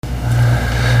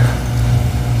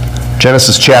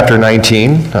Genesis chapter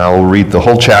 19. I'll read the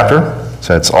whole chapter.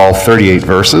 So that's all 38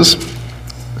 verses.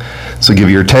 So give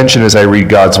your attention as I read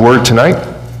God's word tonight.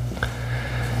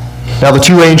 Now the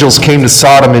two angels came to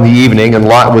Sodom in the evening, and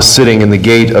Lot was sitting in the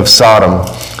gate of Sodom.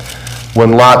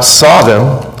 When Lot saw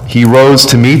them, he rose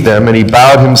to meet them, and he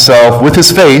bowed himself with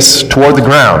his face toward the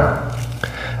ground.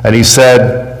 And he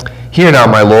said, "Hear now,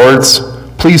 my lords,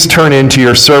 please turn into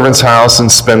your servant's house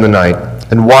and spend the night,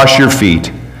 and wash your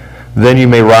feet. Then you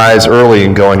may rise early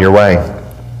and go on your way."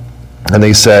 And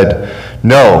they said,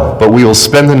 "No, but we will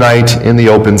spend the night in the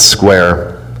open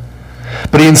square."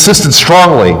 But he insisted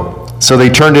strongly, so they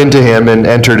turned into him and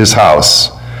entered his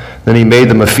house. Then he made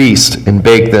them a feast and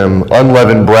baked them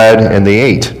unleavened bread, and they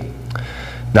ate.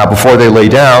 Now before they lay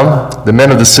down, the men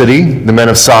of the city, the men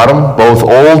of Sodom, both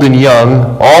old and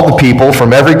young, all the people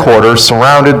from every quarter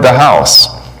surrounded the house.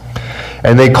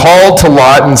 And they called to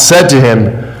Lot and said to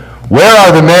him, "Where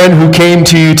are the men who came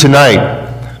to you tonight?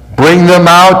 Bring them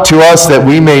out to us that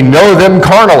we may know them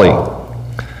carnally."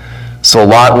 So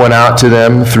Lot went out to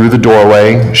them through the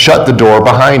doorway, shut the door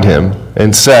behind him,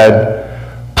 and said,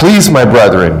 "Please, my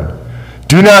brethren,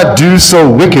 do not do so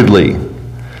wickedly.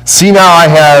 See now, I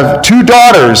have 2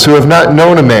 daughters who have not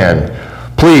known a man.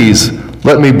 Please,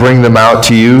 let me bring them out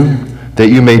to you, that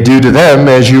you may do to them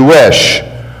as you wish.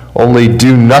 Only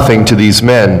do nothing to these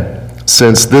men,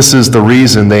 since this is the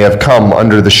reason they have come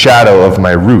under the shadow of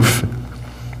my roof."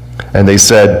 And they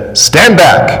said, "Stand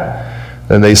back."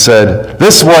 And they said,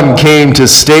 "This one came to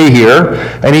stay here,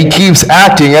 and he keeps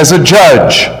acting as a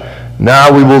judge.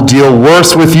 Now we will deal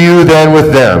worse with you than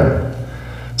with them."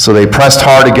 So they pressed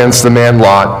hard against the man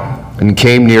Lot and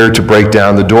came near to break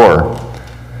down the door.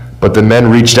 But the men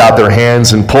reached out their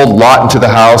hands and pulled Lot into the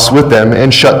house with them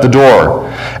and shut the door.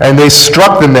 And they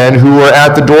struck the men who were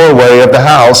at the doorway of the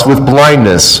house with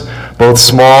blindness, both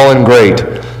small and great,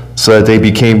 so that they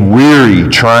became weary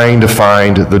trying to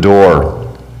find the door.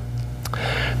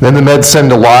 Then the men said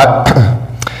to Lot,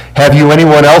 "Have you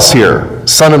anyone else here,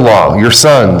 son-in-law, your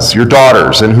sons, your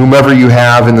daughters, and whomever you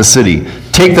have in the city?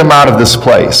 Take them out of this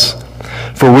place.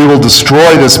 For we will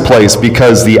destroy this place,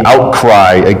 because the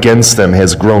outcry against them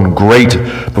has grown great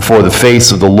before the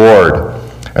face of the Lord,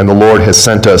 and the Lord has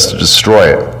sent us to destroy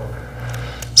it."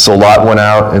 So Lot went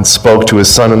out and spoke to his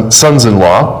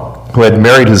sons-in-law, who had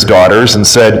married his daughters, and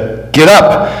said, "Get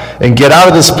up and get out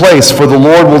of this place, for the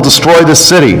Lord will destroy this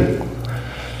city."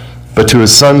 But to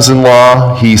his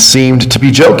sons-in-law he seemed to be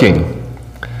joking.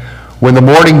 When the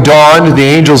morning dawned, the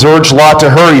angels urged Lot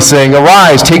to hurry, saying,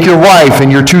 "Arise, take your wife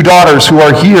and your 2 daughters who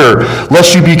are here,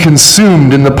 lest you be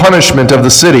consumed in the punishment of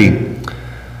the city."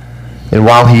 And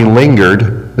while he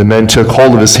lingered, the men took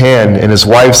hold of his hand and his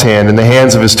wife's hand and the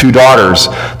hands of his 2 daughters,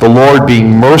 the Lord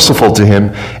being merciful to him,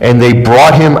 and they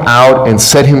brought him out and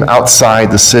set him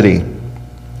outside the city.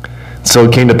 So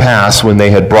it came to pass, when they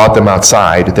had brought them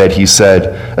outside, that he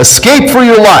said, "Escape for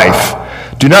your life.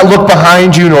 Do not look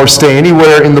behind you, nor stay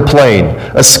anywhere in the plain.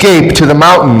 Escape to the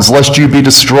mountains, lest you be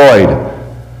destroyed."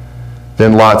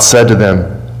 Then Lot said to them,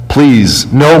 "Please,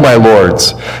 no, my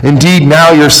lords. Indeed, now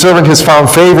your servant has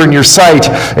found favor in your sight,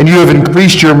 and you have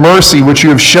increased your mercy, which you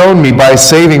have shown me by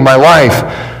saving my life.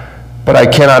 But I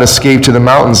cannot escape to the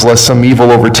mountains, lest some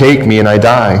evil overtake me and I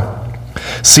die.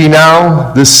 See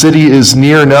now, this city is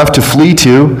near enough to flee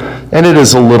to, and it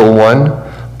is a little one.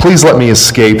 Please let me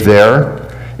escape there.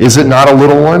 Is it not a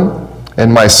little one?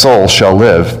 And my soul shall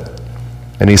live."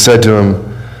 And he said to him,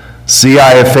 "See,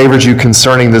 I have favored you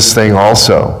concerning this thing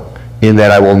also, in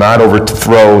that I will not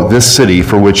overthrow this city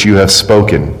for which you have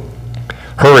spoken.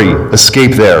 Hurry,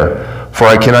 escape there, for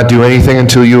I cannot do anything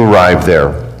until you arrive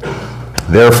there."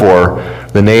 Therefore,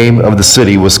 the name of the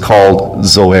city was called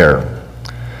Zoar.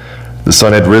 The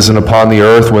sun had risen upon the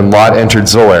earth when Lot entered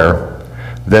Zoar.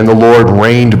 Then the Lord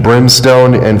rained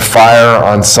brimstone and fire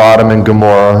on Sodom and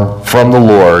Gomorrah from the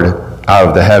Lord out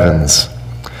of the heavens.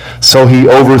 So he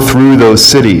overthrew those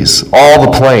cities, all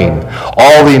the plain,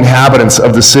 all the inhabitants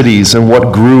of the cities, and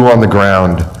what grew on the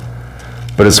ground.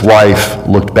 But his wife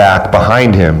looked back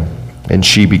behind him, and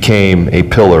she became a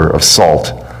pillar of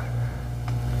salt.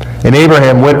 And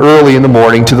Abraham went early in the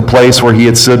morning to the place where he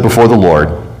had stood before the Lord.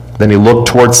 Then he looked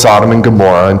toward Sodom and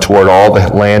Gomorrah and toward all the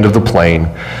land of the plain.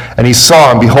 And he saw,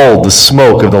 and behold, the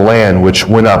smoke of the land which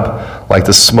went up like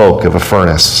the smoke of a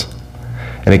furnace.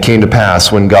 And it came to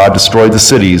pass, when God destroyed the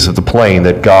cities of the plain,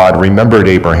 that God remembered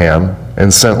Abraham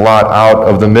and sent Lot out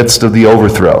of the midst of the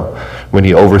overthrow, when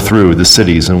he overthrew the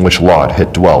cities in which Lot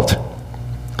had dwelt.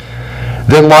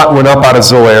 Then Lot went up out of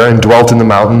Zoar and dwelt in the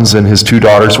mountains, and his 2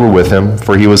 daughters were with him,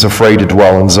 for he was afraid to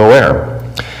dwell in Zoar.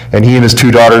 And he and his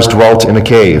 2 daughters dwelt in a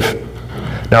cave.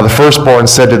 Now the firstborn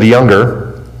said to the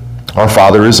younger, Our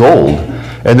father is old,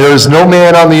 and there is no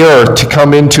man on the earth to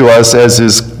come into us as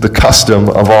is the custom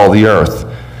of all the earth.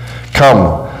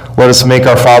 Come, let us make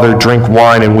our father drink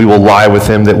wine, and we will lie with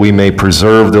him, that we may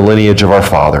preserve the lineage of our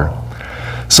father.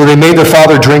 So they made their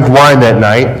father drink wine that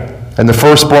night, and the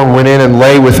firstborn went in and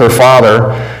lay with her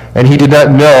father, and he did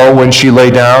not know when she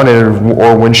lay down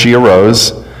or when she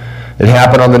arose. It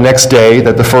happened on the next day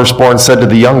that the firstborn said to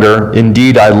the younger,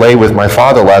 Indeed, I lay with my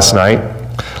father last night.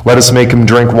 Let us make him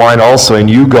drink wine also, and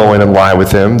you go in and lie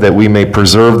with him, that we may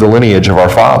preserve the lineage of our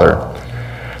father.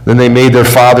 Then they made their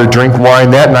father drink wine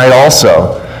that night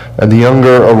also. And the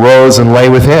younger arose and lay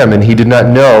with him, and he did not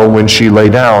know when she lay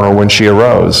down or when she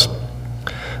arose.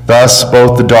 Thus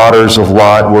both the daughters of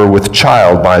Lot were with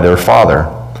child by their father.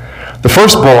 The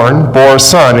firstborn bore a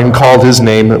son and called his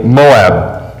name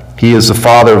Moab. He is the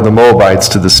father of the Moabites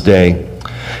to this day.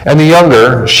 And the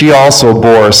younger, she also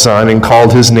bore a son and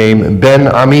called his name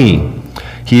Ben-Ami.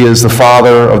 He is the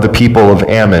father of the people of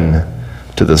Ammon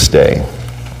to this day.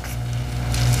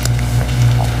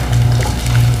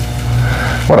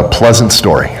 What a pleasant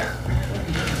story.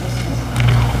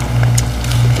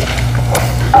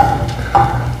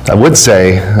 I would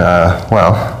say,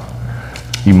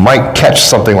 you might catch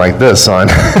something like this on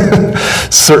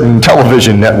certain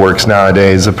television networks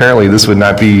nowadays. Apparently this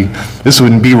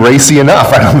wouldn't be racy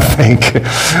enough, I don't think.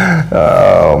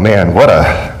 Oh man, what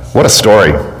a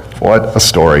story. What a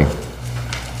story.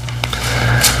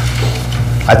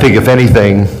 I think if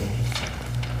anything,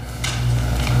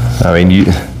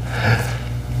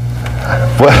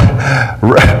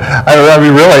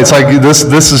 really, it's like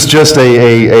this is just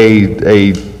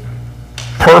a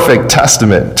perfect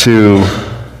testament to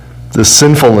the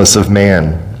sinfulness of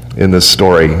man in this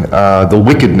story, the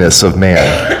wickedness of man.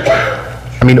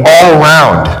 I mean, all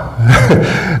around,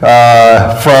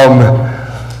 from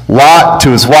Lot to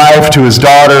his wife, to his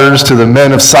daughters, to the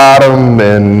men of Sodom,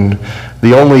 and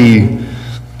the only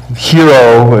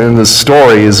hero in the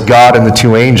story is God and the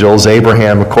two angels.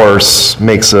 Abraham, of course,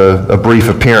 makes a brief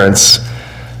appearance.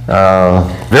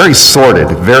 Very sordid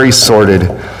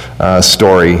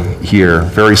story here.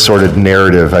 Very sordid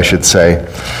narrative, I should say.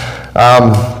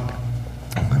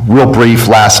 Real brief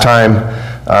last time.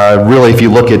 Really, if you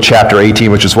look at chapter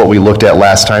 18, which is what we looked at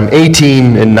last time,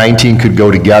 18 and 19 could go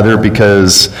together,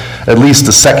 because at least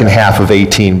the second half of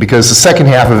 18, because the second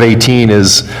half of 18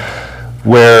 is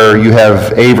where you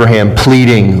have Abraham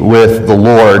pleading with the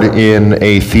Lord in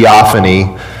a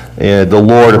theophany. The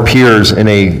Lord appears in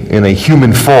a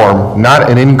human form, not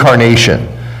an incarnation.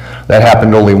 That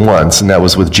happened only once, and that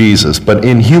was with Jesus. But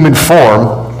in human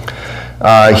form,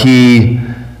 he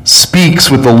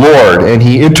speaks with the Lord, and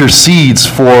he intercedes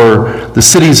for the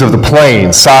cities of the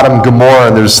plain, Sodom, Gomorrah,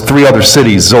 and there's 3 other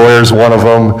cities. Zoar's one of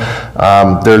them.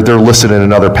 They're listed in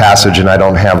another passage, and I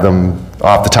don't have them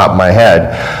off the top of my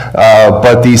head.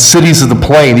 But these cities of the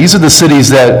plain, these are the cities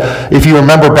that, if you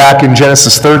remember back in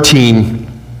Genesis 13,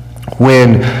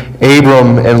 when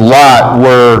Abram and Lot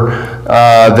were,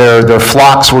 their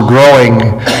flocks were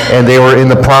growing, and they were in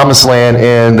the promised land,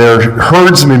 and their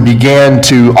herdsmen began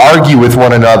to argue with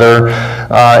one another.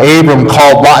 Abram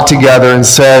called Lot together and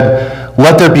said,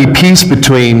 let there be peace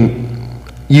between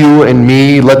you and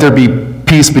me. Let there be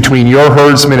peace between your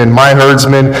herdsmen and my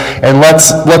herdsmen, and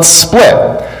let's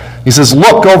split. He says,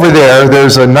 look over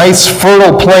there's a nice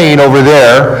fertile plain over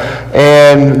there,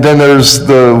 and then there's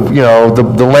the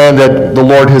land that the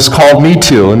Lord has called me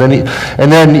to. And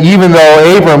then even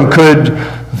though Abram could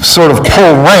sort of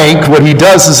pull rank, what he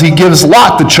does is he gives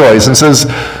Lot the choice and says,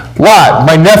 Lot,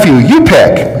 my nephew, you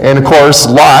pick. And of course,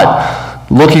 Lot,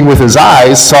 looking with his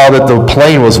eyes, saw that the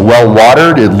plain was well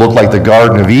watered. It looked like the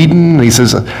Garden of Eden. And he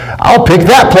says, I'll pick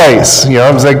that place.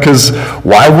 I was like, because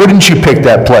why wouldn't you pick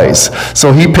that place?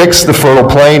 So he picks the fertile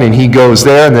plain, and he goes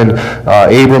there, and then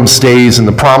Abram stays in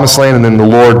the promised land, and then the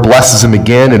Lord blesses him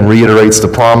again and reiterates the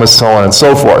promise, so on and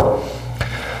so forth.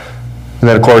 And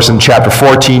then, of course, in chapter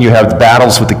 14, you have the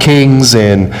battles with the kings,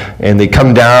 and they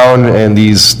come down, and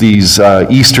these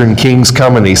eastern kings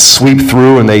come, and they sweep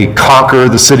through, and they conquer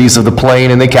the cities of the plain,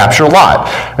 and they capture Lot.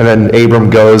 And then Abram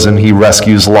goes, and he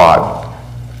rescues Lot.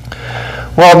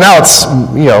 Well, now it's,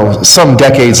 some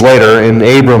decades later, and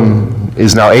Abram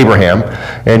is now Abraham,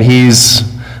 and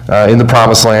he's in the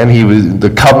promised land.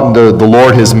 The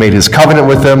Lord has made his covenant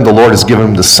with him. The Lord has given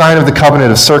him the sign of the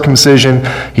covenant of circumcision.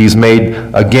 He's made,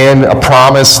 again, a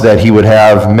promise that he would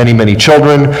have many, many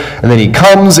children. And then he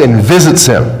comes and visits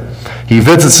him. He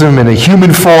visits him in a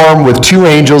human form with 2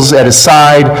 angels at his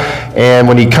side. And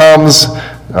when he comes,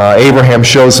 Abraham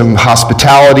shows him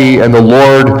hospitality, and the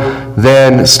Lord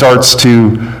then starts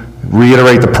to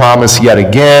reiterate the promise yet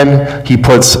again. He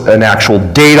puts an actual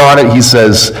date on it. He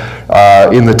says,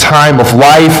 in the time of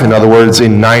life, in other words,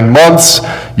 in 9 months,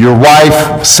 your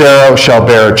wife, Sarah, shall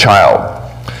bear a child.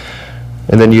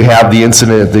 And then you have the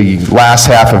incident, the last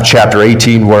half of chapter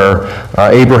 18, where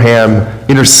Abraham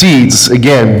intercedes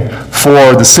again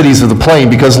for the cities of the plain,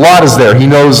 because Lot is there. He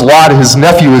knows Lot, his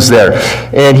nephew, is there.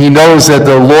 And he knows that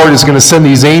the Lord is going to send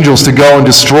these angels to go and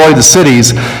destroy the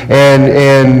cities.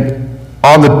 And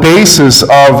on the basis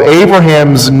of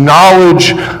Abraham's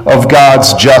knowledge of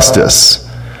God's justice,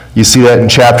 you see that in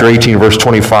chapter 18, verse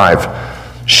 25.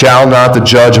 Shall not the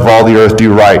judge of all the earth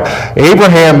do right?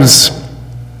 Abraham's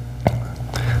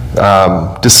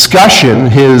discussion,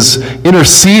 his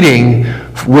interceding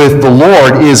with the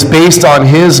Lord, is based on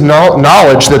his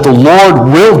knowledge that the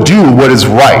Lord will do what is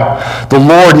right. The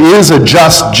Lord is a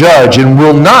just judge and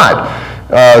will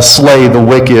not slay the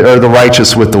wicked or the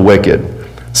righteous with the wicked.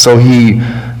 So he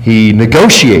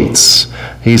negotiates.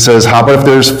 He says, how about if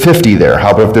there's 50 there?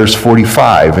 How about if there's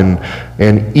 45?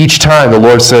 And each time the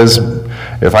Lord says,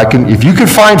 if you could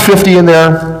find 50 in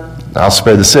there, I'll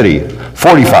spare the city.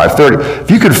 45, 30.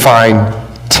 If you could find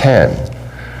 10, it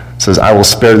says, I will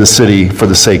spare the city for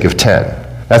the sake of 10.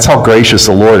 That's how gracious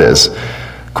the Lord is.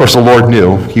 Of course, the Lord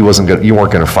knew you weren't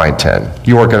going to find 10.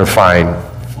 You weren't going to find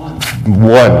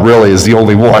one, really, is the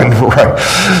only one,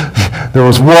 right? There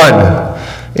was one.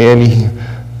 And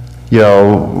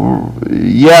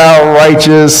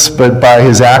righteous, but by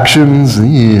his actions,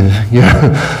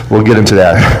 we'll get into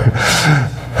that.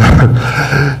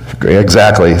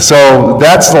 Exactly. So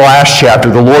that's the last chapter.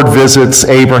 The Lord visits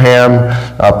Abraham,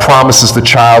 promises the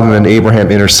child, and then Abraham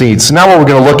intercedes. So now what we're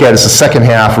going to look at is the second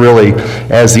half, really,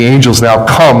 as the angels now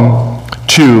come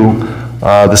to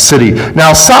the city.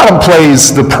 Now, Sodom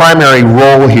plays the primary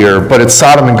role here, but it's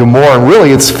Sodom and Gomorrah, and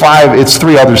really it's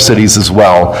 3 other cities as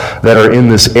well that are in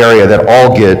this area that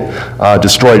all get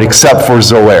destroyed, except for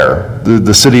Zoar.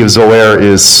 The city of Zoar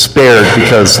is spared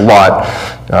because Lot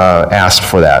asked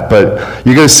for that. But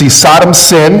you're going to see Sodom's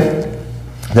sin.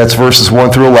 That's verses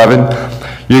 1 through 11.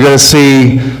 You're going to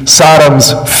see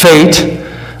Sodom's fate,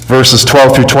 verses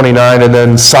 12 through 29, and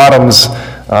then Sodom's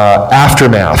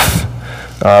aftermath,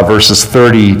 verses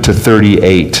 30 to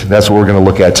 38. That's what we're going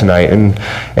to look at tonight.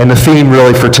 And the theme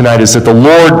really for tonight is that the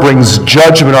Lord brings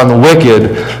judgment on the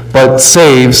wicked, but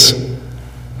saves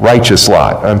righteous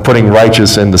Lot. I'm putting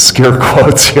righteous in the scare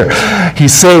quotes here. He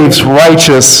saves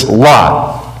righteous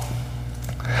Lot.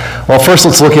 Well, first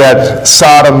let's look at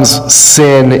Sodom's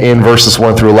sin in verses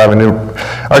 1 through 11.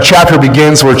 Our chapter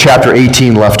begins where chapter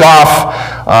 18 left off.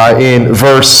 In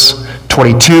verse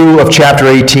 22 of chapter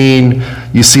 18,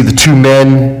 you see the 2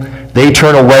 men. They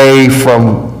turn away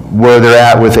from where they're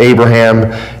at with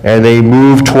Abraham, and they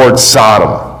move towards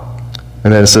Sodom.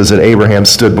 And then it says that Abraham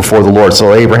stood before the Lord.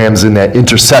 So Abraham's in that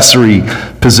intercessory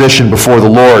position before the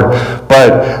Lord.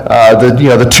 But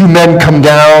the 2 men come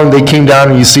down. They came down,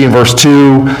 and you see in verse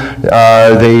 2,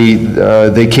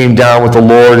 they came down with the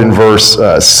Lord. In verse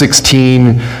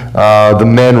 16, the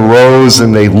men rose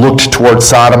and they looked towards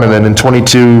Sodom. And then in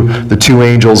 22, the 2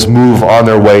 angels move on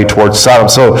their way towards Sodom.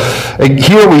 So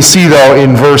here we see, though,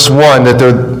 in verse 1 that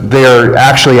they're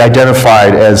actually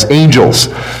identified as angels.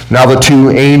 Now the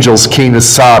 2 angels came to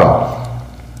Sodom.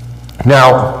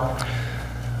 Now,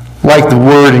 like the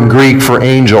word in Greek for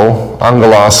angel,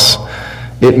 angelos,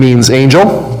 it means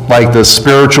angel, like the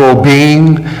spiritual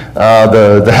being,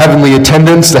 the heavenly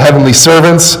attendants, the heavenly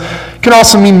servants. It can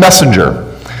also mean messenger.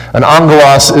 An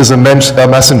angelos is a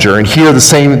messenger, and here in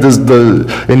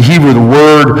Hebrew, the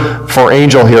word for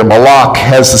angel here, malach,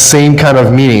 has the same kind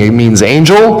of meaning. It means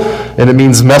angel, and it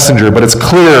means messenger, but it's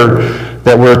clear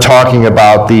that we're talking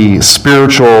about the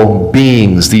spiritual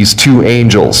beings, these 2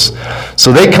 angels.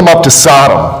 So they come up to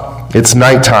Sodom. It's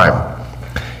nighttime,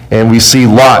 and we see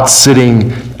Lot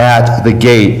sitting at the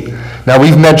gate. Now,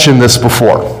 we've mentioned this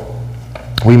before.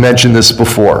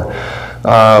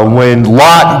 When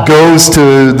Lot goes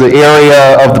to the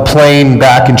area of the plain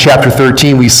back in chapter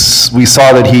 13, we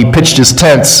saw that he pitched his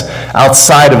tents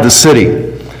outside of the city.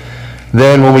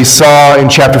 Then when we saw in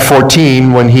chapter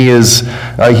 14, when he's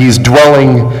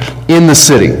dwelling in the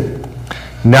city.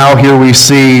 Now here we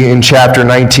see in chapter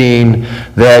 19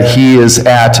 that he is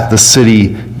at the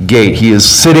city gate. He is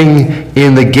sitting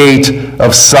in the gate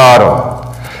of Sodom.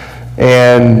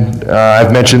 And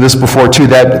I've mentioned this before too,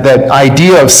 that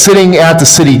idea of sitting at the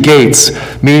city gates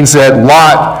means that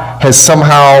Lot has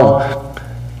somehow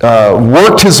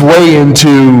worked his way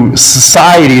into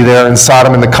society there in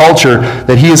Sodom and the culture,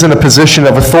 that he is in a position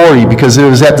of authority, because it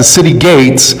was at the city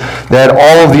gates that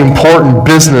all of the important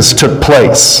business took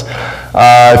place.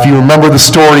 If you remember the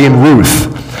story in Ruth,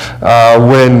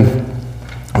 when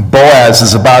Boaz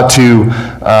is about to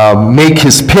make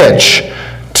his pitch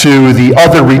to the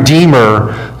other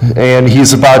Redeemer, and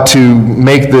he's about to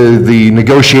make the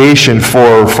negotiation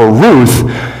for Ruth,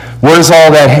 where does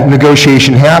all that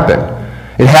negotiation happen?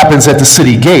 It happens at the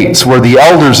city gates, where the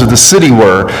elders of the city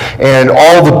were, and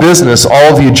all the business,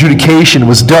 all the adjudication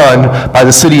was done by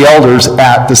the city elders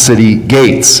at the city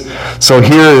gates. So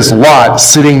here is Lot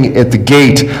sitting at the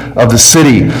gate of the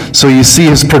city. So you see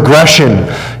his progression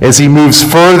as he moves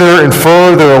further and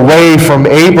further away from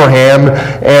Abraham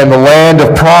and the land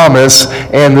of promise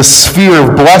and the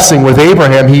sphere of blessing with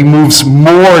Abraham. He moves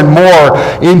more and more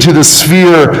into the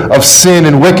sphere of sin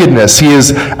and wickedness. He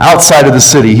is outside of the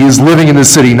city. He is living in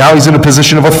the city. Now he's in a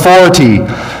position of authority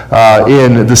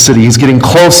in the city. He's getting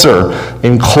closer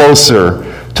and closer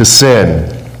to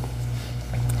sin.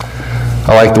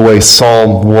 I like the way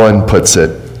Psalm 1 puts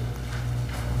it.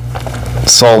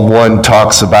 Psalm 1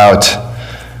 talks about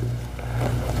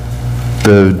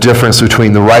the difference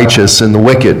between the righteous and the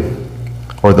wicked,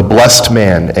 or the blessed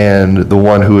man and the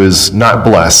one who is not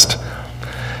blessed.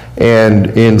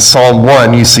 And in Psalm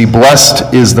 1, you see,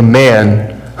 blessed is the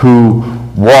man who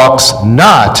walks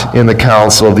not in the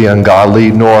counsel of the ungodly,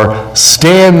 nor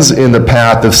stands in the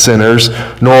path of sinners,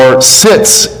 nor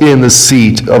sits in the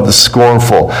seat of the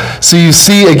scornful. So you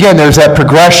see, again, there's that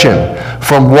progression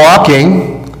from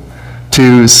walking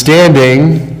to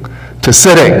standing to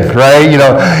sitting, right? You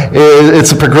know,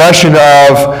 it's a progression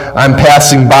of I'm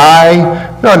passing by,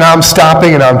 no, now I'm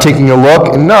stopping and I'm taking a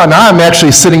look, and no, now I'm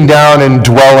actually sitting down and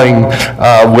dwelling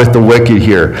with the wicked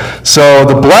here. So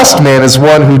the blessed man is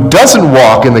one who doesn't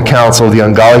walk in the counsel of the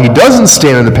ungodly. He doesn't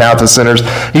stand in the path of sinners.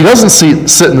 He doesn't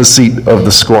sit in the seat of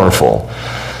the scornful.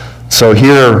 So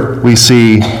here we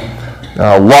see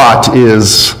Lot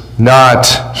is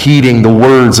not heeding the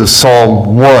words of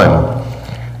Psalm 1.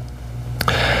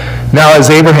 Now, as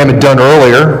Abraham had done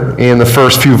earlier in the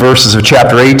first few verses of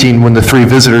chapter 18, when the three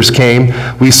visitors came,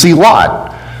 we see Lot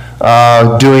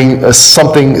doing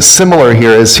something similar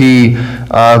here as he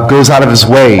goes out of his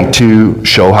way to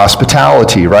show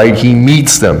hospitality, right? He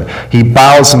meets them. He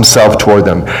bows himself toward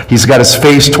them. He's got his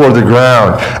face toward the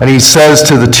ground. And he says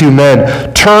to the two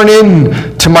men, "Turn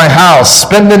in to my house,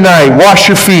 spend the night, wash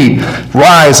your feet,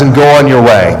 rise and go on your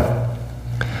way."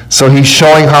 So he's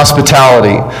showing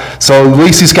hospitality. So at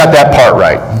least he's got that part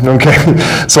right, okay?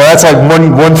 So that's like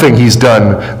one thing he's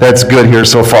done that's good here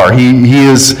so far.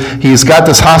 He's got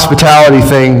this hospitality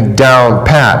thing down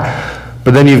pat.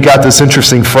 But then you've got this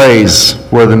interesting phrase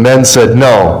where the men said,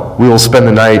 "No, we will spend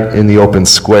the night in the open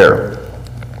square."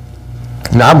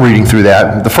 Now I'm reading through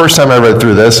that. The first time I read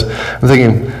through this, I'm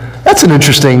thinking, that's an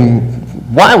interesting,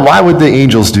 why would the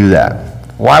angels do that?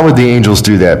 Why would the angels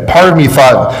do that? Part of me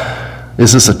thought,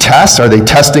 is this a test? Are they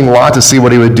testing Lot to see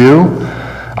what he would do?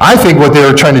 I think what they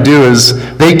were trying to do is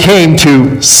they came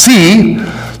to see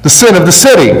the sin of the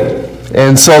city.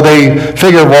 And so they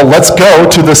figured, well, let's go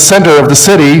to the center of the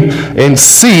city and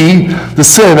see the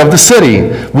sin of the city.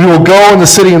 We will go in the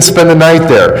city and spend the night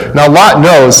there. Now, Lot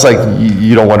knows, like,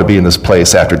 you don't want to be in this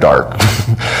place after dark,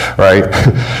 right?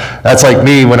 That's like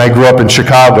me when I grew up in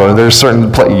Chicago. There's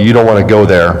certain places you don't want to go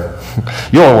there.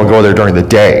 You don't want to go there during the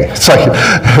day. It's like,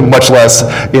 much less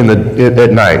at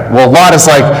night. Well, Lot is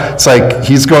like, it's like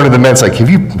he's going to the men. It's like, have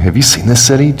you seen this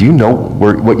city? Do you know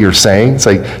what you're saying? It's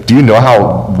like, do you know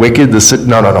how wicked the city?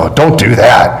 No, don't do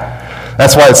that.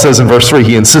 That's why it says in verse 3,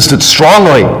 he insisted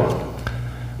strongly.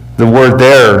 The word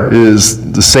there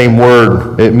is the same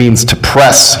word. It means to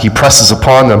press. He presses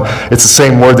upon them. It's the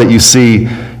same word that you see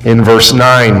in verse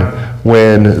 9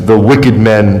 when the wicked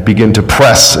men begin to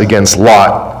press against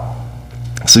Lot.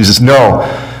 So he says, "No,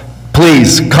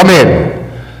 please, come in."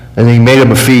 And he made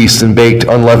them a feast and baked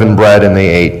unleavened bread, and they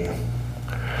ate.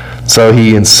 So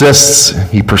he insists,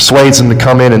 he persuades them to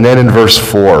come in, and then in verse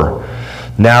 4,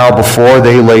 now before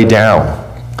they lay down,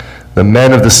 the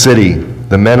men of the city,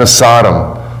 the men of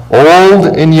Sodom,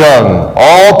 old and young,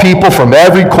 all people from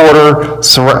every quarter,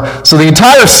 so the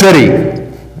entire city,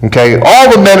 okay,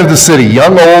 all the men of the city,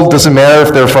 young, old, doesn't matter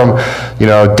if they're from,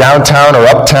 downtown or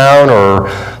uptown or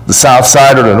the south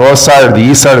side or the north side or the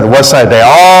east side or the west side, they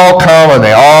all come and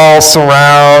they all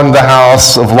surround the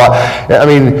house of Lot. I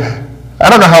mean, I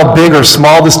don't know how big or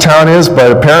small this town is,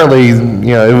 but apparently,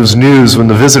 it was news when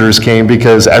the visitors came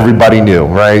because everybody knew,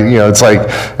 right? It's like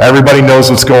everybody knows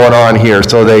what's going on here.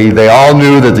 So they all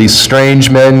knew that these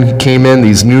strange men came in,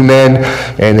 these new men,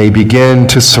 and they begin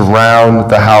to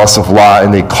surround the house of Lot,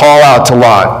 and they call out to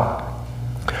Lot,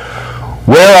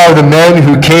 "Where are the men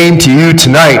who came to you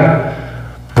tonight?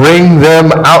 Bring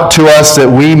them out to us that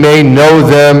we may know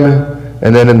them."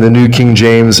 And then in the New King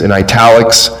James, in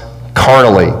italics,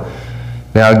 "carnally."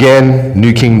 Now again,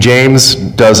 New King James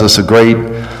does us a great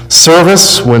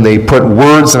service when they put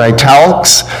words in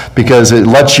italics, because it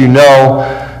lets you know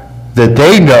that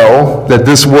they know that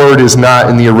this word is not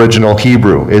in the original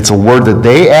Hebrew. It's a word that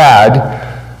they add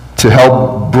to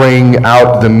help bring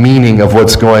out the meaning of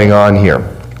what's going on here.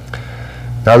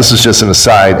 Now, this is just an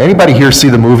aside. Anybody here see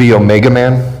the movie Omega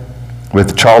Man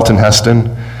with Charlton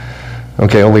Heston?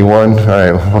 Okay, only one? All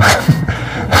right.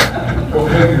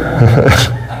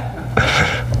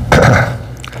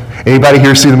 Anybody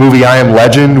here see the movie I Am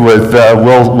Legend with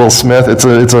Will Smith? It's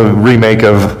a remake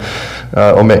of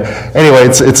Omega. Anyway,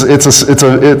 it's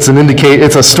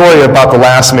a story about the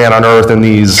last man on earth and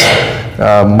these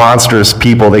monstrous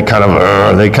people. They kind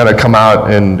of come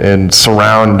out and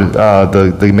surround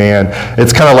the man.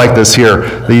 It's kind of like this here.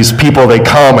 These people, they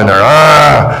come and they're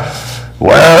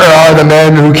where are the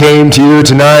men who came to you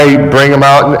tonight? Bring them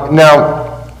out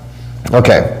now.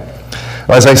 Okay.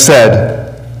 As I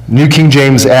said, New King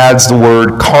James adds the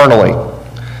word carnally.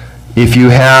 If you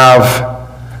have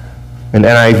an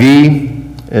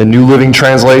NIV, a New Living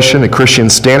Translation, a Christian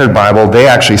Standard Bible, they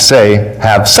actually say,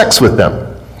 have sex with them.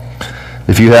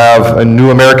 If you have a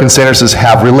New American Standard, it says,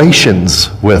 have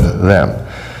relations with them.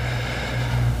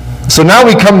 So now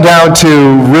we come down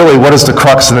to really what is the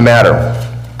crux of the matter.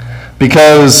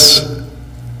 Because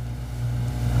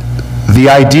the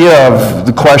idea of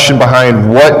the question behind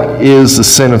what is the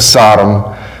sin of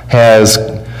Sodom has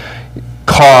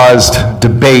caused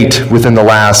debate within the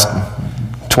last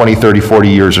 20, 30, 40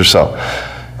 years or so.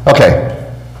 Okay,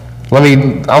 let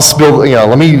me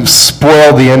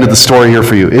spoil the end of the story here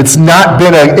for you. It's not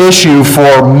been an issue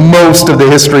for most of the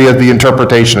history of the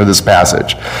interpretation of this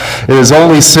passage. It is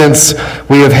only since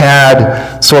we have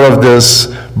had sort of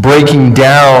this breaking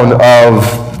down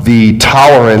of the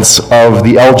tolerance of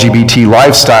the LGBT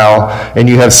lifestyle, and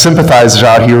you have sympathizers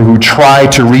out here who try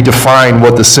to redefine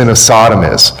what the sin of Sodom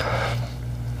is.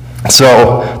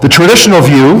 So the traditional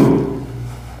view,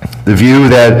 the view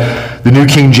that the New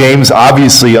King James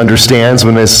obviously understands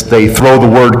when they throw the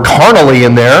word carnally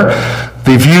in there,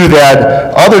 the view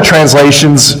that other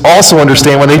translations also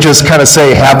understand when they just kind of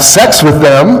say have sex with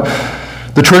them,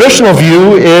 the traditional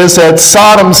view is that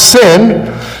Sodom's sin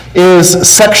is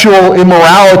sexual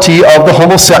immorality of the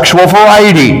homosexual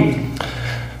variety.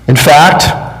 In fact,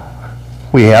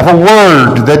 we have a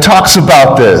word that talks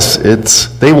about this.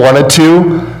 They wanted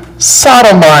to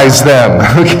sodomize them.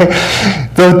 Okay?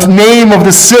 The name of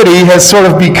the city has sort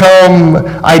of become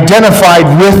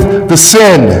identified with the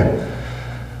sin.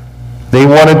 They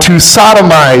wanted to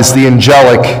sodomize the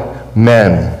angelic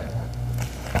men.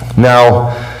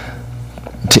 Now,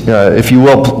 if you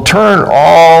will, turn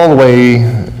all the way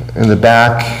in the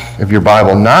back of your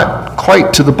Bible, not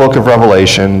quite to the book of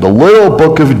Revelation, the little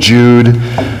book of Jude,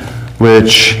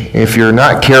 which if you're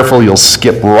not careful, you'll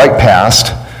skip right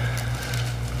past,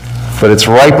 but it's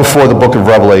right before the book of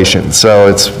Revelation. So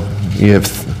you have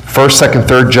 1st, 2nd,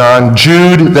 3rd John,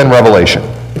 Jude, then Revelation.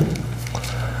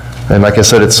 And like I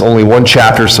said, it's only one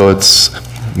chapter, so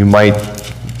you might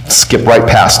skip right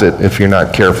past it if you're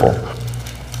not careful.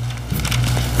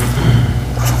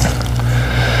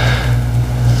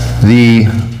 The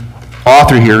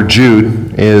author here,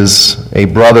 Jude, is a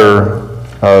brother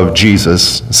of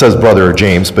Jesus. It says brother of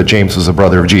James, but James was a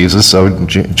brother of Jesus, so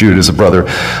Jude is a brother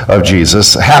of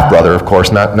Jesus. A half-brother, of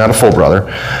course, not a full brother.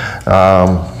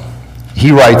 He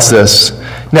writes this.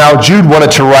 Now, Jude wanted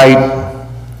to write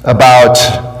about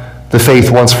the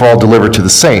faith once for all delivered to the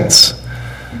saints,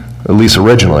 at least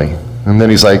originally. And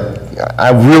then he's like, I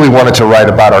really wanted to write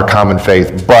about our common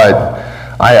faith, but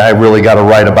I really got to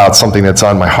write about something that's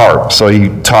on my heart. So he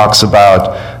talks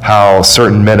about how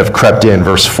certain men have crept in,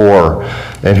 verse 4,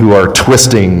 and who are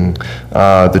twisting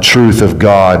the truth of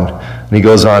God. And he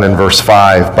goes on in verse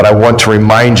 5, but I want to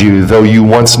remind you, though you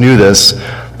once knew this,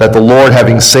 that the Lord,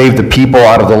 having saved the people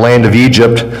out of the land of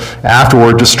Egypt,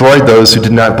 afterward destroyed those who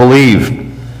did not believe.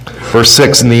 Verse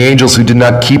 6, and the angels who did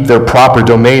not keep their proper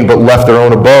domain but left their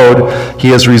own abode, he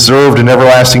has reserved in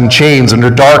everlasting chains under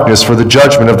darkness for the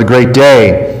judgment of the great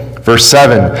day. Verse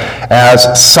 7,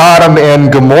 as Sodom and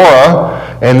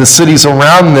Gomorrah and the cities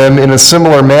around them in a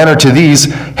similar manner to these,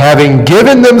 having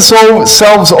given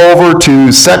themselves over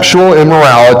to sexual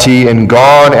immorality and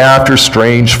gone after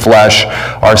strange flesh,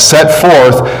 are set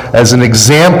forth as an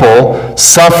example,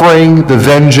 suffering the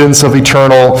vengeance of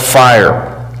eternal fire.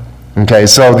 Okay,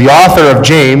 so the author of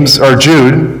Jude,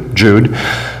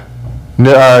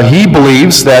 he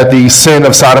believes that the sin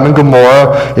of Sodom and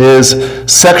Gomorrah is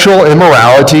sexual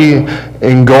immorality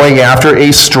and going after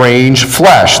a strange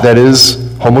flesh, that is,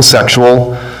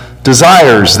 homosexual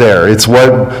desires there. It's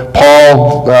what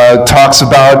Paul talks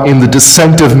about in the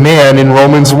descent of man in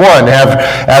Romans 1.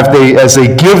 As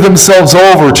they give themselves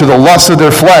over to the lust of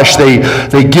their flesh,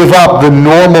 they give up the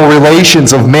normal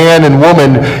relations of man and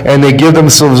woman, and they give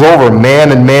themselves over,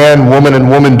 man and man, woman and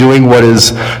woman, doing what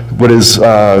is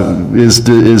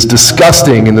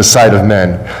disgusting in the sight of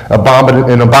men,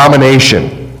 an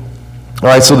abomination. All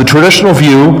right, so the traditional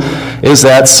view is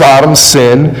that Sodom's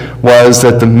sin was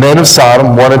that the men of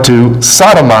Sodom wanted to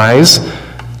sodomize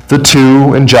the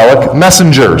two angelic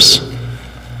messengers.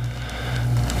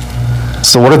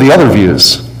 So what are the other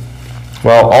views?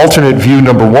 Well, alternate view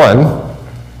number one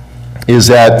is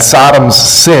that Sodom's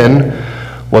sin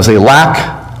was a lack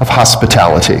of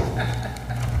hospitality.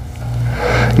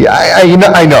 Yeah,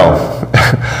 I know.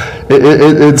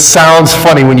 It sounds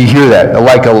funny when you hear that,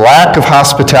 like a lack of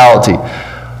hospitality.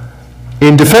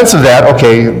 In defense of that,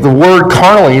 okay, the word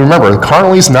carnally, remember,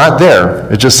 carnally is not there.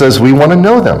 It just says we want to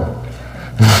know them.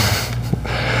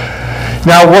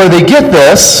 Now, where they get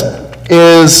this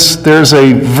is there's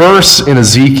a verse in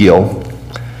Ezekiel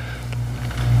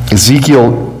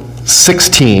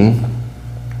 16,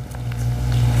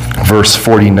 verse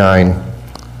 49.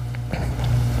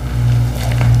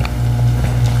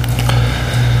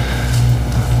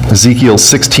 Ezekiel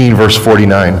 16, verse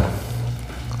 49.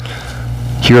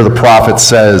 Here the prophet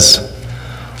says,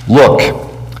 "Look,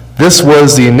 this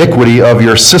was the iniquity of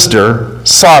your sister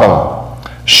Sodom.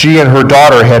 She and her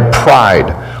daughter had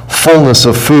pride, fullness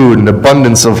of food, and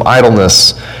abundance of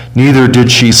idleness. Neither did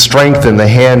she strengthen the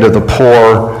hand of the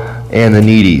poor and the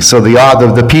needy." So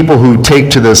the people who take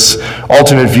to this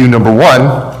alternate view number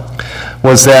one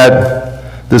was that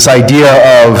this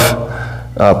idea of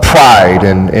pride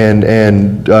and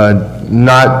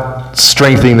not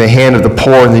strengthening the hand of the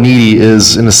poor and the needy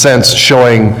is, in a sense,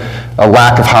 showing a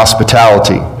lack of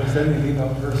hospitality. But then you leave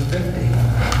out verse 50.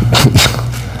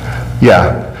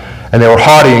 Yeah. And they were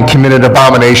haughty and committed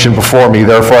abomination before me,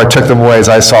 therefore I took them away as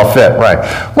I saw fit. Right.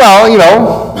 Well,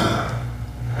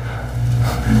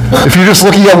 if you're just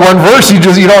looking at one verse, you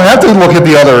don't have to look at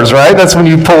the others, right? That's when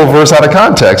you pull a verse out of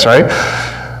context, right?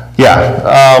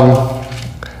 Yeah.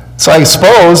 So I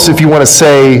suppose if you want to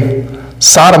say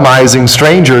sodomizing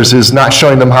strangers is not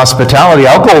showing them hospitality,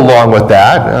 I'll go along with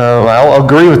that. I'll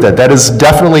agree with that. That is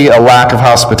definitely a lack of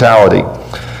hospitality.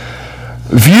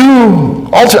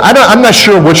 I'm not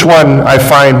sure which one I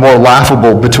find more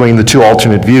laughable between the two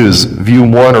alternate views, view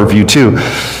one or view two.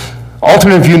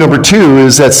 Alternate view number two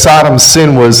is that Sodom's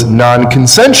sin was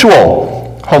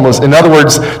non-consensual. In other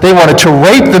words, they wanted to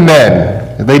rape the men.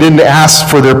 They didn't ask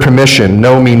for their permission.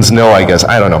 No means no, I guess.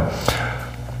 I don't know.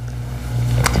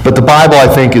 But the Bible, I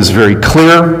think, is very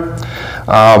clear.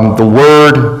 The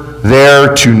word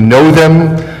there, to know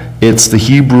them, it's the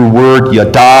Hebrew word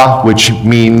yada, which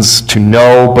means to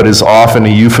know, but is often a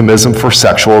euphemism for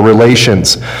sexual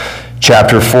relations.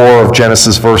 Chapter 4 of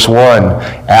Genesis, verse 1,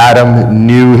 Adam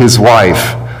knew his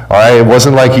wife. All right, it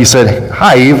wasn't like he said,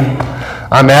 "Hi, Eve,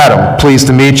 I'm Adam, pleased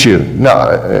to meet you."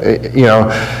 No,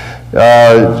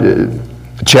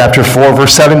 chapter 4,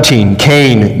 verse 17,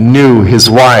 Cain knew his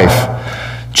wife.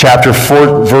 Chapter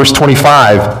 4, verse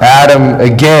 25, Adam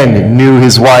again knew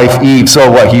his wife Eve.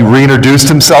 So what, he reintroduced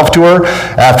himself to her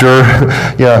after,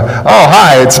 "Oh,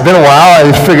 hi, it's been a while,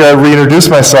 I figured I'd reintroduce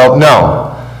myself." No.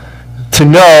 To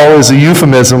know is a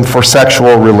euphemism for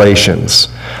sexual relations.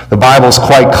 The Bible's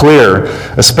quite clear,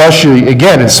 especially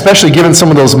given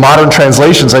some of those modern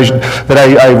translations that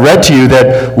I read to you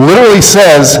that literally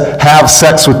says, have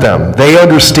sex with them. They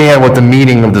understand what the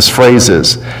meaning of this phrase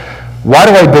is. Why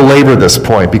do I belabor this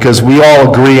point? Because we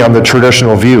all agree on the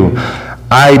traditional view.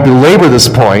 I belabor this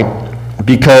point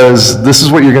because this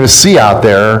is what you're going to see out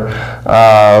there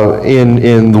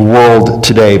in the world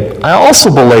today. I also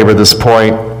belabor this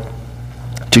point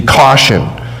to caution,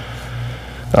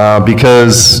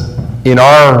 because in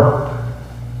our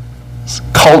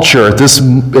culture, at this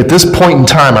point in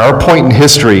time, our point in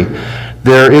history,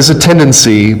 there is a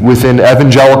tendency within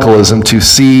evangelicalism to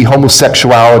see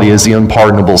homosexuality as the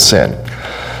unpardonable sin.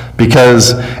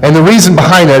 And the reason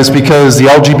behind that is because the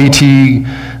LGBT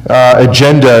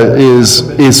agenda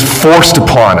is forced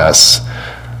upon us.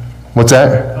 What's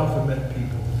that? Alphabet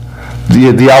people.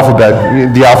 The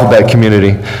alphabet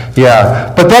community.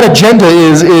 Yeah. But that agenda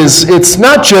it's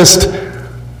not just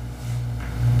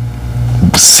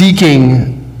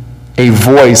seeking a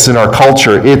voice in our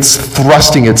culture, it's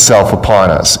thrusting itself upon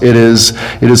us. It is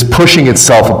pushing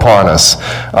itself upon us.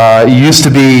 It used to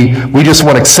be, we just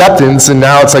want acceptance, and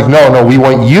now it's like, no, we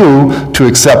want you to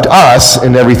accept us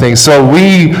and everything. So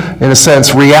we, in a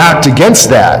sense, react against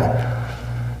that.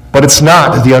 But it's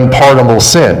not the unpardonable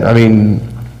sin. I mean,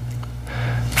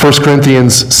 1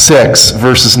 Corinthians 6,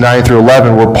 verses 9 through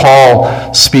 11, where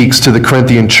Paul speaks to the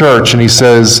Corinthian church, and he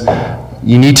says,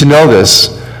 you need to know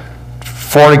this.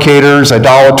 Fornicators,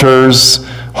 idolaters,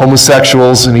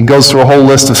 homosexuals, and he goes through a whole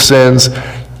list of sins,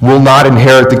 will not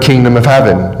inherit the kingdom of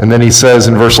heaven. And then he says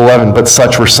in verse 11, but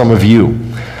such were some of you.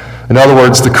 In other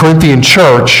words, the Corinthian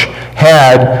church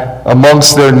had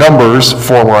amongst their numbers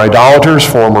former idolaters,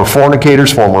 former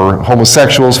fornicators, former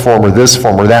homosexuals, former this,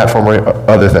 former that, former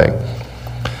other thing.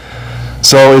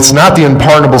 So it's not the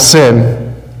unpardonable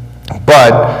sin,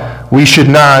 but we should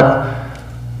not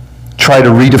try to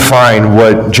redefine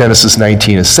what Genesis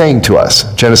 19 is saying to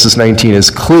us. Genesis 19 is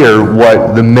clear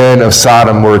what the men of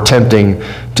Sodom were attempting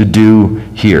to do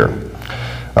here.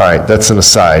 All right, that's an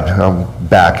aside. I'm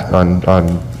back on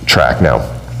track now.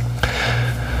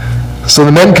 So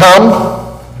the men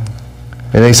come,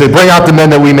 and they say, bring out the men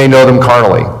that we may know them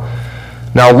carnally.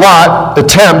 Now Lot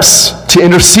attempts to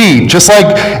intercede, just like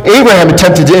Abraham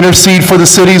attempted to intercede for the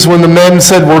cities when the men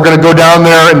said, we're going to go down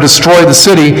there and destroy the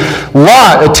city.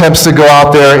 Lot attempts to go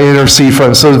out there and intercede for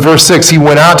them. So verse 6, he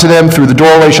went out to them through the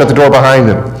doorway, shut the door behind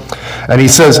them. And he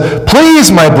says,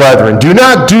 please, my brethren, do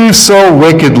not do so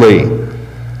wickedly.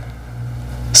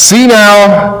 See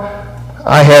now,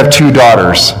 I have 2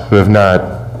 daughters who have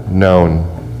not known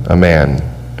a man.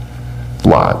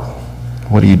 Lot,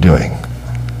 what are you doing?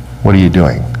 What are you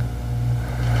doing?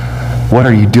 What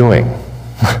are you doing?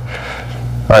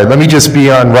 All right, let me just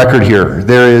be on record here.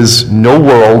 There is no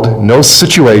world, no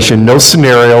situation, no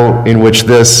scenario in which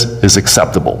this is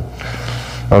acceptable.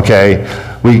 Okay?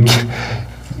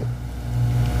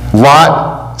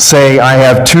 Lot saying, I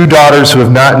have 2 daughters who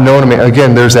have not known a man.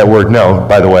 Again, there's that word no,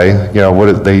 by the way. You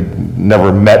know, they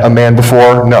never met a man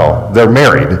before? No, they're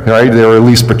married, right? They're at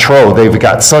least betrothed. They've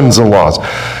got sons-in-laws.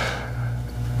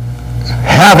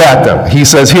 Have at them. He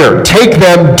says here, take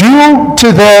them, do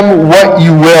to them what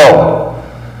you will.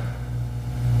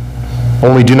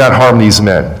 Only do not harm these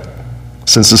men,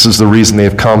 since this is the reason they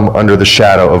have come under the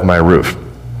shadow of my roof.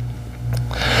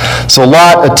 So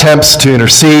Lot attempts to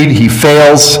intercede. He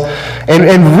fails.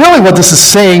 And really what this is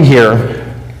saying here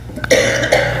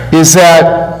is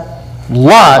that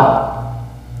Lot,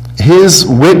 his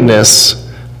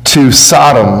witness to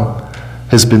Sodom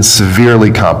has been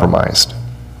severely compromised.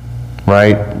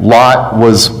 Right? Lot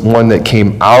was one that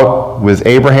came out with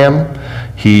Abraham.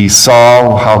 He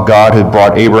saw how God had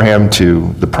brought Abraham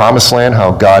to the promised land,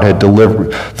 how God had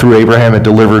delivered, through Abraham, had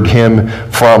delivered him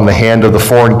from the hand of the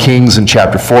foreign kings in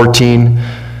chapter 14.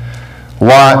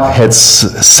 Lot had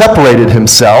separated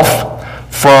himself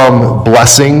from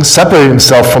blessing, separated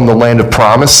himself from the land of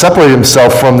promise, separated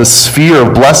himself from the sphere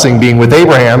of blessing being with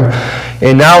Abraham,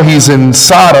 and now he's in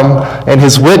Sodom, and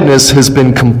his witness has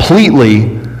been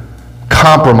completely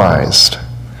compromised.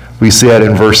 We see that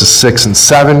in verses 6 and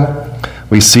 7.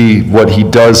 We see what he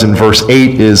does in verse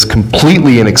 8 is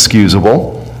completely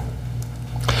inexcusable.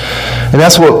 And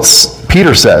that's what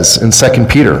Peter says in 2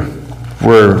 Peter,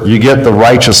 where you get the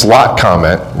righteous Lot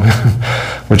comment,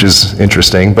 which is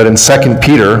interesting. But in 2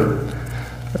 Peter,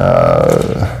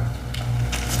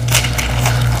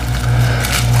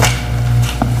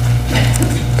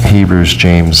 Hebrews,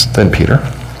 James, then Peter.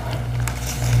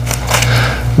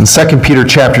 In 2 Peter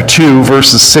chapter 2,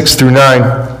 verses 6 through 9,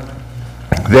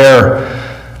 there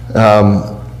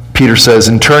Peter says,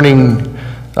 in turning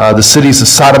the cities of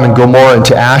Sodom and Gomorrah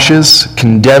into ashes,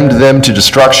 condemned them to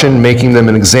destruction, making them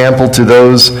an example to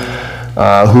those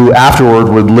who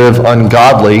afterward would live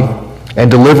ungodly, and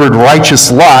delivered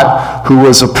righteous Lot, who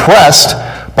was oppressed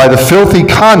by the filthy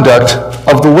conduct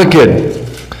of the wicked.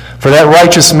 For that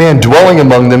righteous man dwelling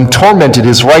among them tormented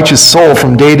his righteous soul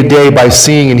from day to day by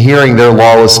seeing and hearing their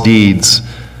lawless deeds.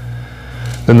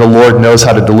 Then the Lord knows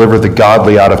how to deliver the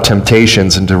godly out of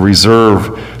temptations and to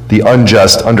reserve the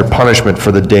unjust under punishment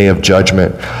for the day of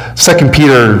judgment. 2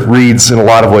 Peter reads in a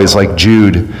lot of ways like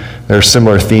Jude. There are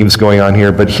similar themes going on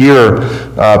here. But here,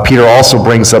 Peter also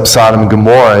brings up Sodom and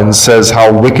Gomorrah and says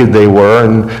how wicked they were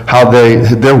and how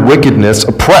their wickedness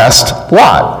oppressed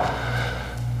Lot.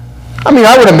 I mean,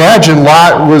 I would imagine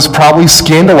Lot was probably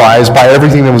scandalized by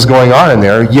everything that was going on in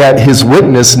there, yet his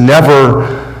witness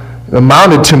never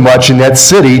amounted to much in that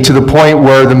city to the point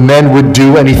where the men would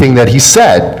do anything that he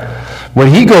said.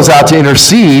 When he goes out to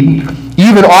intercede,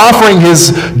 even offering his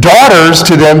daughters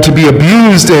to them to be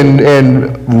abused and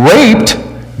raped,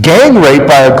 gang raped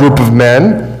by a group of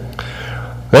men,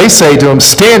 they say to him,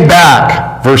 stand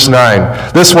back, verse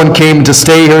 9. This one came to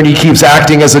stay here and he keeps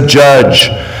acting as a judge.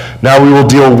 Now we will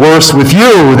deal worse with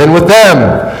you than with them.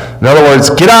 In other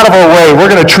words, get out of our way. We're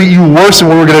going to treat you worse than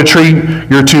we're going to treat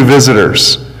your 2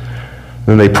 visitors.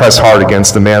 Then they pressed hard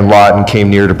against the man Lot and came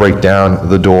near to break down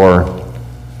the door.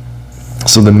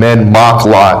 So the men mock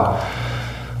Lot.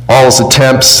 All his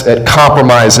attempts at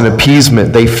compromise and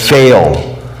appeasement, they fail.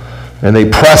 And they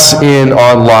press in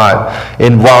on Lot.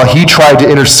 And while he tried to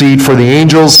intercede for the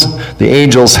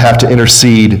angels have to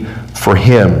intercede for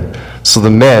him. So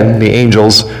the men, the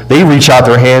angels, they reach out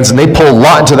their hands and they pull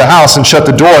Lot into the house and shut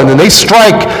the door. And then they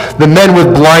strike the men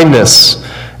with blindness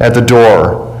at the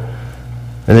door.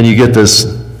 And then you get this.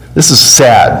 This is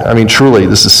sad. I mean, truly,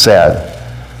 this is sad.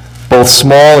 Both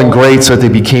small and great, so that they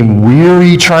became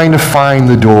weary trying to find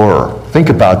the door. Think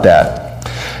about that.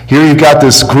 Here you've got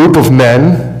this group of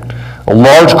men, a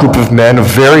large group of men of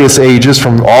various ages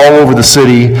from all over the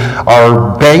city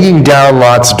are banging down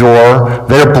Lot's door.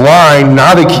 They're blind.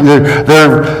 Now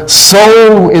they're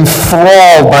so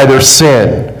enthralled by their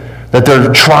sin that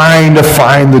they're trying to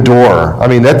find the door. I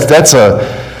mean, that's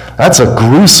a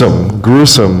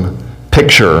gruesome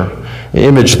picture,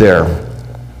 image there.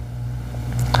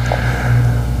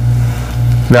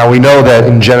 Now we know that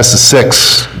in Genesis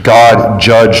 6, God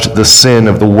judged the sin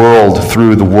of the world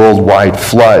through the worldwide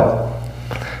flood.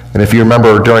 And if you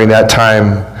remember during that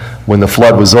time when the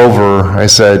flood was over, I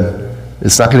said,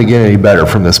 it's not going to get any better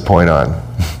from this point on.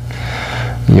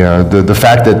 The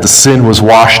fact that the sin was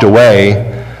washed away,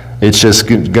 it's just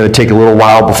going to take a little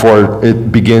while before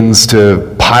it begins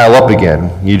to pile up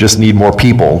again. You just need more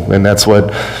people. And that's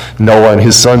what Noah and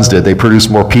his sons did. They produced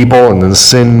more people, and then the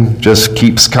sin just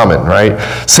keeps coming, right?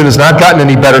 Sin has not gotten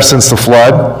any better since the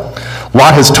flood.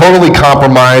 Lot has totally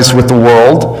compromised with the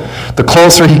world. The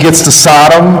closer he gets to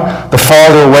Sodom, the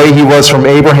farther away he was from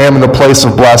Abraham in the place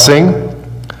of blessing.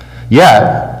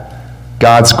 Yet,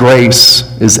 God's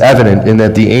grace is evident in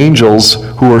that the angels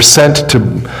who were sent to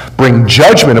bring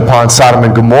judgment upon Sodom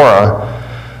and Gomorrah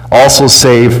also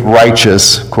save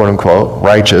righteous, quote unquote,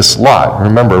 righteous Lot.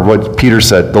 Remember what Peter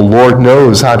said, the Lord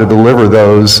knows how to deliver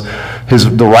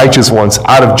the righteous ones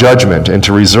out of judgment and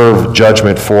to reserve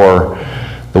judgment for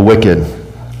the wicked.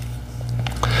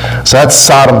 So that's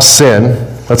Sodom's sin.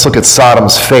 Let's look at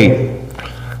Sodom's fate.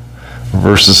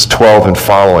 Verses 12 and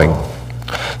following.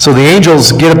 So the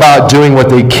angels get about doing what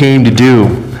they came to do,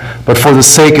 but for the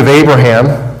sake of Abraham,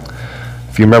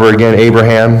 if you remember again,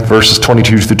 Abraham, verses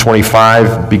 22 through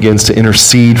 25, begins to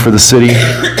intercede for the city.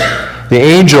 The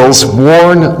angels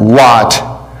warn Lot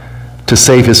to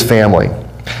save his family.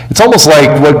 It's almost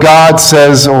like what God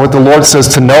says, or what the Lord says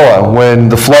to Noah when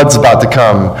the flood's about to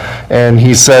come. And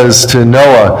he says to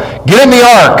Noah, get in the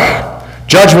ark,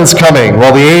 judgment's coming.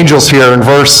 Well, the angels here in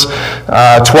verse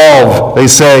 12, they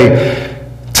say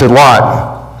to Lot,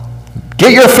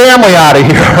 get your family out of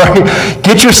here, right?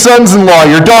 Get your sons-in-law,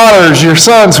 your daughters, your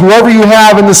sons, whoever you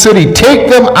have in the city, take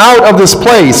them out of this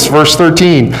place. Verse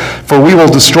 13, for we will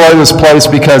destroy this place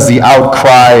because the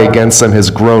outcry against them has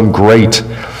grown great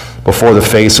before the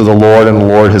face of the Lord, and the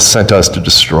Lord has sent us to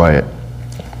destroy it.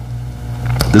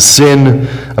 The sin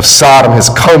of Sodom has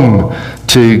come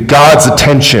to God's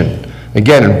attention.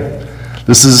 Again,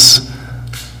 this is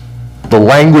the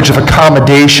language of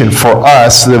accommodation for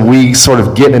us so that we sort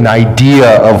of get an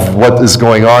idea of what is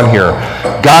going on here.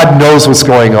 God knows what's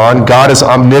going on. God is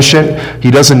omniscient.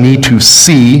 He doesn't need to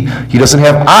see. He doesn't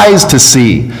have eyes to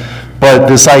see. But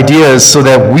this idea is so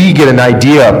that we get an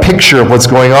idea, a picture of what's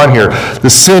going on here. The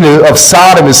sin of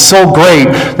Sodom is so great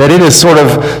that it is sort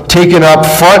of taken up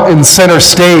front and center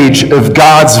stage of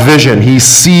God's vision. He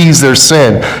sees their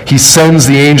sin. He sends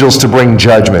the angels to bring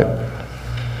judgment.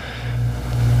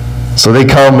 So they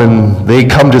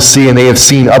come to see, and they have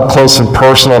seen up close and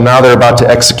personal. Now they're about to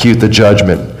execute the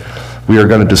judgment. We are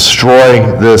going to destroy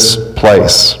this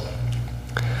place.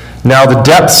 Now the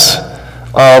depths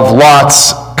of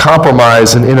Lot's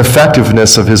compromise and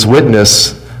ineffectiveness of his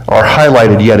witness are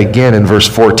highlighted yet again in verse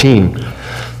 14.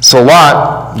 So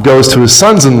Lot goes to his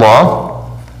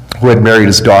sons-in-law, who had married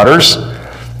his daughters,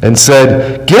 and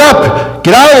said, get up,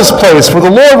 get out of this place, for the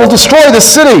Lord will destroy the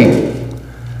city.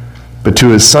 But to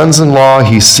his sons-in-law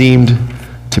he seemed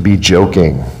to be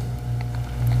joking.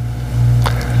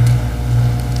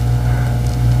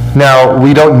 Now,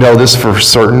 we don't know this for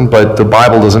certain, but the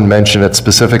Bible doesn't mention it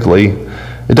specifically.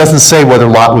 It doesn't say whether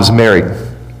Lot was married.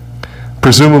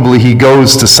 Presumably he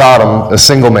goes to Sodom a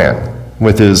single man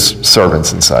with his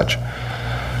servants and such.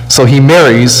 So he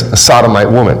marries a Sodomite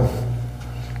woman.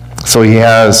 So he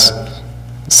has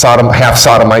half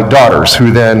Sodomite daughters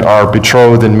who then are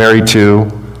betrothed and married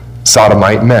to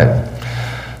Sodomite men.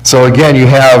 So again, you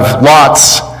have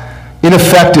Lot's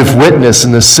ineffective witness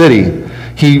in the city.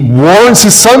 He warns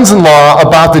his sons-in-law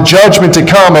about the judgment to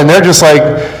come, and they're just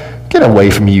like, get away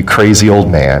from me, you crazy old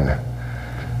man.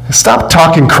 Stop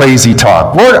talking crazy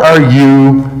talk. What are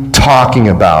you talking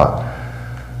about?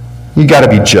 You got to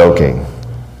be joking.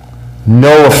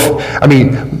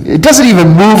 It doesn't even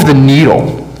move the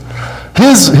needle.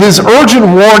 His urgent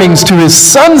warnings to his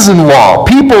sons-in-law,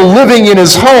 people living in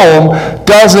his home,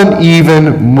 doesn't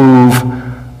even move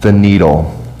the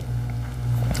needle.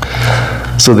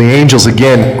 So the angels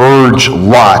again urge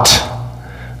Lot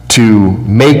to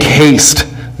make haste.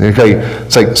 Okay,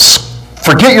 it's like,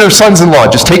 forget your sons-in-law,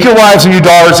 just take your wives and your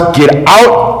daughters, get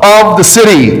out of the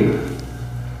city.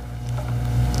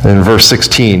 And in verse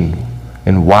 16,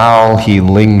 and while he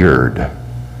lingered,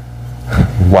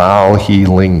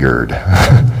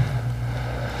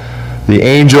 the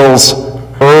angels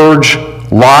urge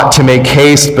Lot to make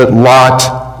haste, but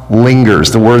Lot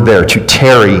lingers. The word there, to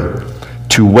tarry,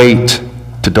 to wait,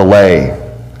 to delay.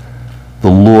 The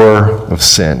lure of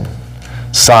sin.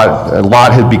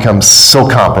 Lot had become so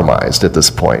compromised at this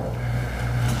point.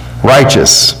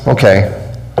 Righteous,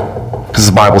 okay, because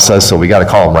the Bible says so. We got to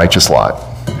call him righteous Lot.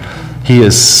 He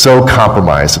is so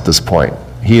compromised at this point.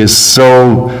 He is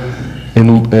so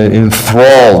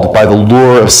enthralled by the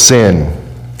lure of sin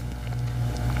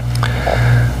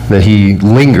that he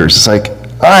lingers. It's like,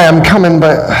 I'm coming,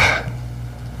 but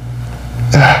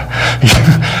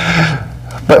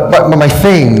my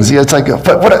things. It's like,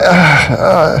 but what?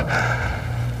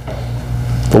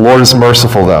 The Lord is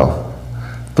merciful, though.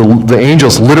 The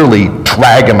angels literally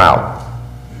drag him out.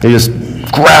 They just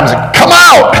grabs it. Come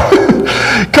out!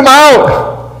 Come out!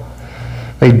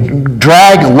 They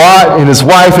drag Lot and his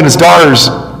wife and his daughters,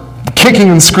 kicking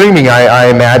and screaming, I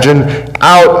imagine,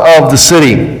 out of the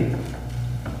city.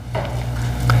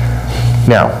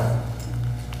 Now,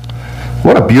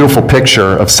 what a beautiful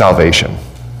picture of salvation.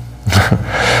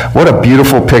 What a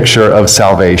beautiful picture of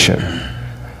salvation.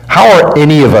 How are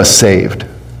any of us saved?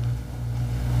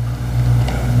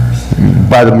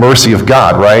 By the mercy of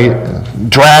God, right?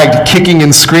 Dragged, kicking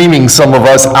and screaming, some of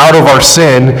us, out of our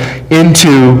sin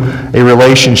into a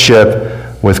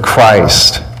relationship with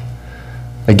Christ.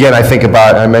 Again,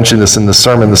 I mentioned this in the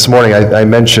sermon this morning, I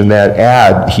mentioned that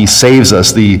ad, He Saves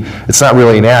Us. It's not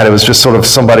really an ad, it was just sort of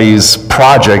somebody's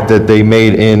project that they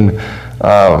made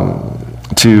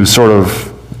to sort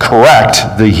of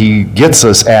correct the He Gets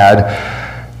Us ad.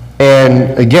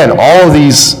 And again, all of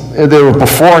these, there were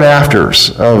before and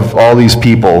afters of all these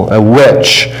people: a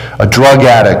witch, a drug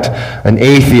addict, an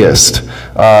atheist,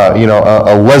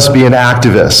 a lesbian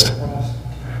activist,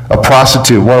 a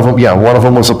prostitute. One of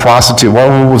them was a prostitute. One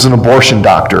of them was an abortion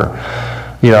doctor.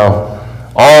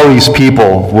 All these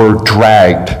people were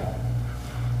dragged,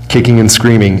 kicking and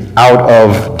screaming, out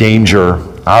of danger,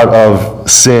 out of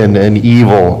sin and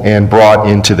evil, and brought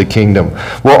into the kingdom.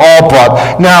 We're all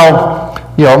brought. Now,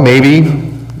 maybe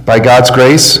by God's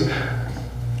grace,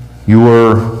 you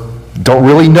don't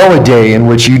really know a day in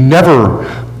which you never,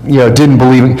 didn't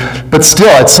believe. But still,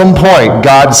 at some point,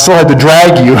 God still had to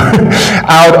drag you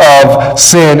out of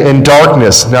sin and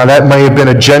darkness. Now, that may have been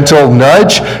a gentle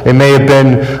nudge. It may have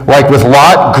been like with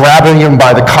Lot, grabbing him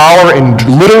by the collar and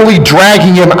literally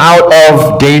dragging him out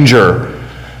of danger.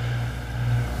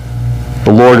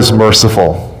 The Lord is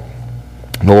merciful.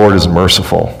 The Lord is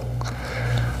merciful.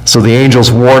 So the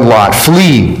angels warn Lot,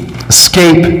 flee,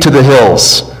 escape to the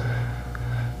hills.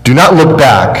 Do not look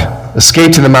back.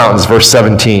 Escape to the mountains, verse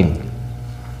 17.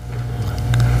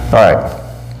 All right,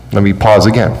 let me pause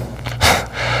again.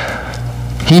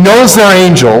 He knows they're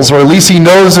angels, or at least he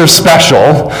knows they're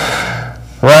special,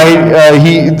 right?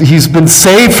 He's been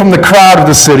saved from the crowd of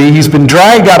the city. He's been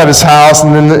dragged out of his house,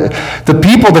 and then the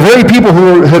very people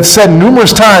who have said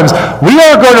numerous times, we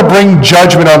are going to bring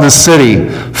judgment on this city.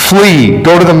 Flee,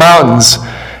 go to the mountains.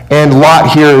 And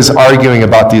Lot here is arguing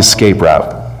about the escape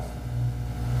route.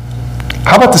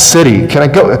 How about the city? How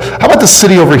about the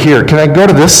city over here? Can I go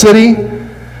to this city?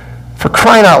 For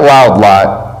crying out loud,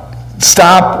 Lot,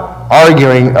 stop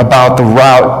arguing about the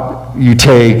route you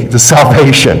take to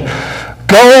salvation.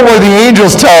 Go where the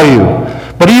angels tell you.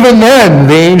 But even then,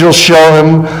 the angels show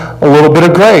him a little bit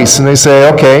of grace, and they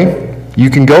say, okay, you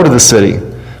can go to the city,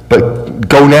 but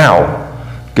go now.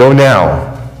 Go now.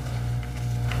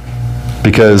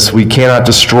 Because we cannot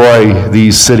destroy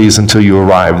these cities until you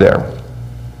arrive there.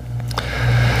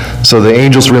 So the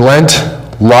angels relent,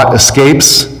 Lot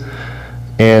escapes,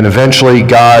 and eventually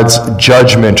God's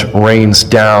judgment rains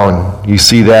down. You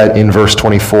see that in verse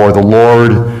 24. The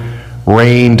Lord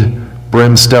rained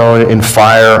brimstone and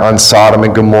fire on Sodom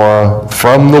and Gomorrah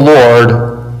from the Lord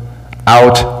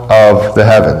out of the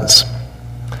heavens.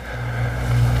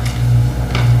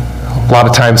 A lot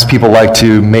of times people like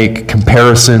to make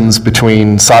comparisons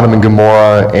between Sodom and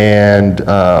Gomorrah and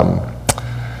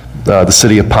the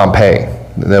city of Pompeii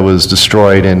that was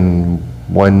destroyed in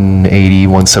 180,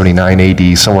 179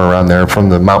 AD, somewhere around there, from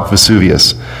the Mount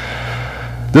Vesuvius.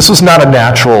 This was not a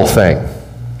natural thing.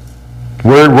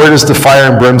 Where does the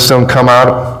fire and brimstone come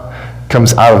out? It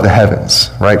comes out of the heavens,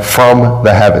 right? From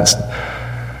the heavens.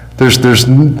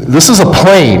 This is a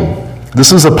plain.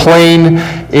 This is a plain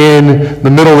in the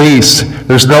Middle East.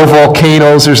 There's no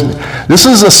volcanoes. This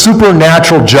is a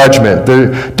supernatural judgment.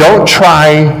 Don't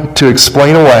try to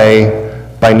explain away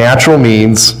by natural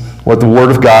means what the Word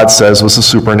of God says was a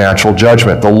supernatural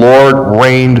judgment. The Lord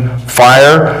rained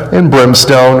fire and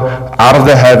brimstone out of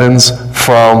the heavens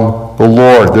from the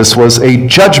Lord. This was a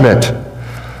judgment.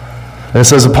 And it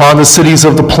says, upon the cities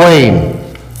of the plain.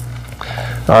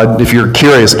 If you're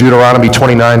curious, Deuteronomy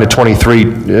 29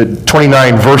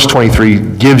 verse 23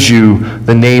 gives you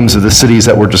the names of the cities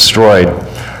that were destroyed.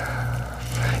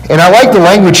 And I like the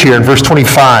language here in verse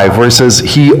 25 where it says,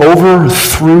 he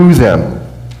overthrew them.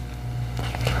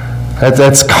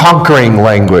 That's conquering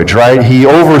language, right? He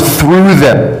overthrew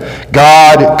them.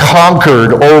 God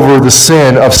conquered over the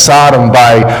sin of Sodom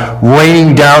by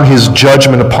raining down his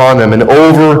judgment upon them and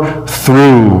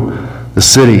overthrew the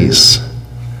cities.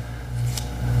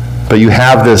 But you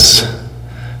have this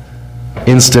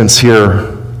instance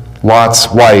here, Lot's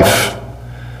wife.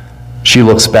 She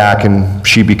looks back and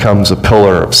she becomes a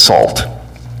pillar of salt.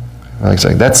 I'm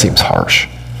saying, that seems harsh.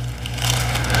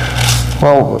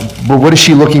 Well, but what is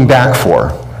she looking back for,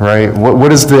 right?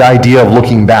 What is the idea of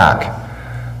looking back?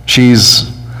 She's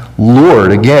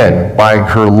lured, again, by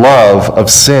her love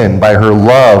of sin, by her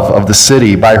love of the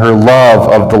city, by her love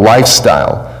of the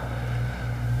lifestyle.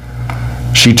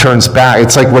 She turns back.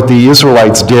 It's like what the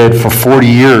Israelites did for 40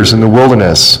 years in the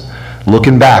wilderness,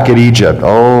 looking back at Egypt.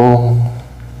 Oh,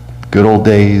 good old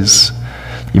days.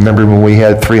 You remember when we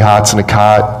had 3 hots and a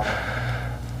cot?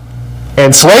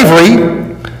 And slavery.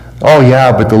 Oh,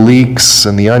 yeah, but the leaks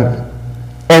and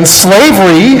and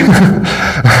slavery.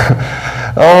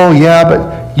 Oh, yeah,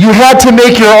 but you had to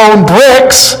make your own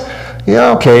bricks.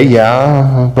 Yeah, okay,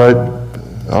 yeah, but,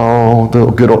 oh, the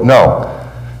good old, no.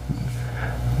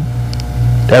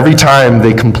 Every time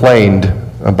they complained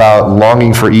about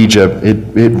longing for Egypt,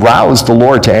 it roused the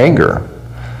Lord to anger.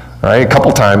 Right? A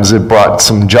couple times it brought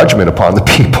some judgment upon the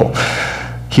people.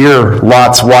 Here,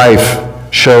 Lot's wife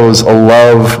shows a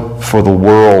love for the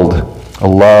world, a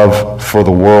love for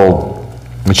the world,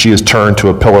 and she is turned to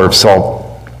a pillar of salt.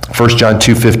 1 John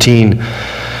 2:15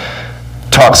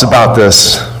 talks about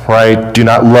this, right? Do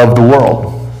not love the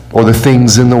world or the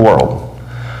things in the world.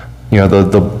 You know,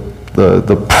 the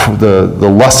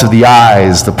lust of the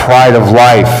eyes, the pride of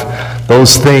life,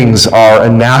 those things are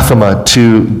anathema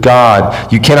to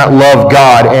God. You cannot love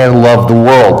God and love the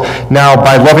world. Now,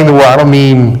 by loving the world, I don't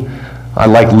mean I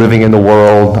like living in the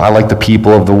world, I like the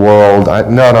people of the world.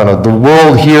 No. The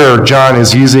world here, John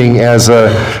is using as a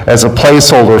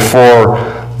placeholder for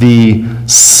the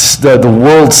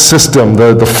world system,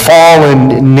 the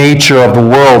fallen nature of the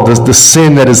world, the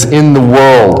sin that is in the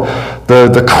world,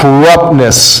 the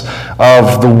corruptness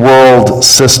of the world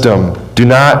system. Do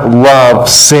not love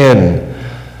sin.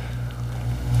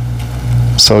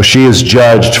 So she is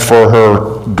judged for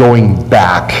her going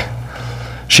back.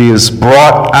 She is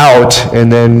brought out, and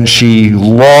then she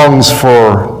longs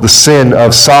for the sin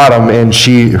of Sodom, and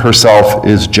she herself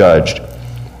is judged.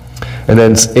 And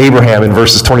then Abraham, in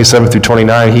verses 27 through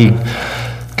 29, he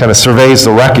kind of surveys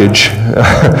the wreckage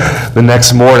the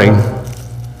next morning.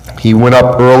 He went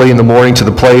up early in the morning to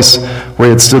the place where he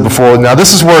had stood before. Now,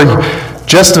 this is where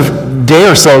just a day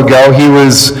or so ago, he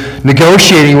was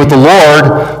negotiating with the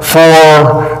Lord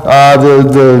for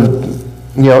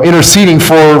interceding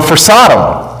for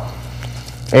Sodom.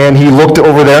 And he looked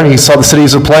over there and he saw the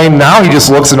cities of plain. Now he just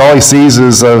looks and all he sees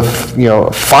is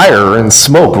fire and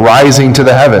smoke rising to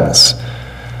the heavens.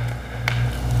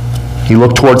 He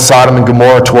looked toward Sodom and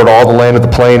Gomorrah, toward all the land of the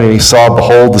plain, and he saw,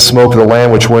 behold, the smoke of the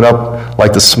land which went up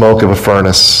like the smoke of a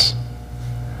furnace.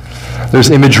 There's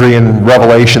imagery in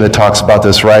Revelation that talks about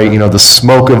this, right? You know, the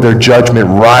smoke of their judgment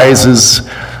rises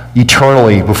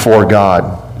eternally before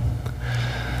God.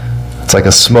 It's like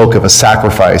a smoke of a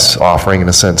sacrifice offering in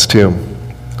a sense, too.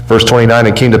 Verse 29,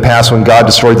 it came to pass when God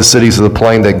destroyed the cities of the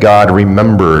plain that God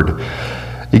remembered.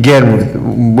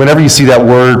 Again, whenever you see that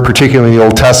word, particularly in the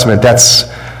Old Testament, that's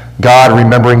God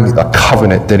remembering a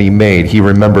covenant that he made. He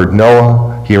remembered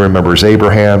Noah. He remembers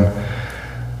Abraham.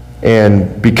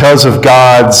 And because of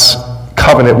God's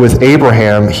covenant with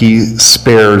Abraham, he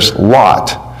spares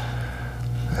Lot.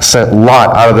 Sent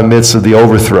Lot out of the midst of the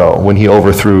overthrow when he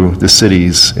overthrew the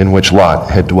cities in which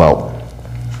Lot had dwelt.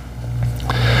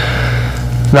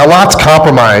 Now, Lot's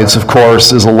compromise, of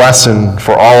course, is a lesson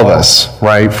for all of us,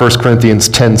 right? 1 Corinthians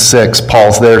 10:6,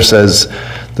 Paul there says,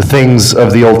 the things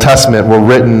of the Old Testament were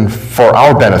written for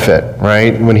our benefit,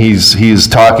 right? When he's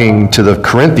talking to the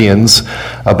Corinthians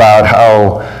about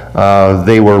how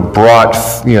they were brought,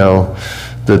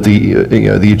 that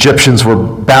the Egyptians were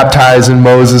baptized in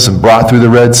Moses and brought through the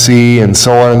Red Sea and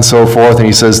so on and so forth. And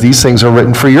he says, these things are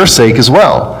written for your sake as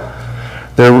well.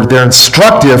 They're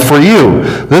instructive for you.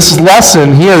 This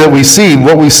lesson here that we see,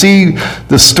 what we see,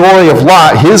 the story of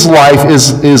Lot, his life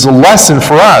is a lesson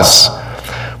for us.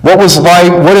 What is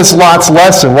Lot's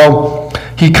lesson? Well,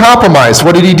 he compromised.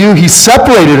 What did he do? He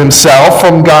separated himself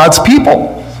from God's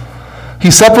people. He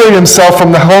separated himself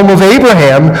from the home of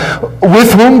Abraham,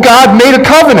 with whom God made a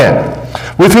covenant,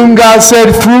 with whom God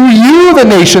said, through you the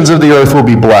nations of the earth will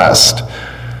be blessed.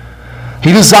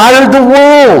 He desired the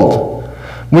world.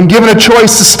 When given a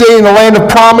choice to stay in the land of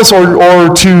promise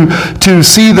or to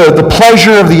see the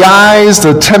pleasure of the eyes,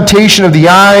 the temptation of the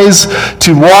eyes,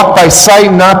 to walk by sight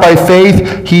and not by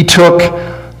faith, he took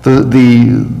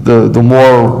the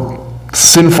more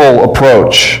sinful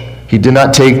approach. He did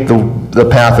not take the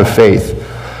path of faith.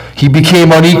 He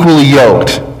became unequally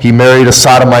yoked. He married a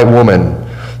Sodomite woman,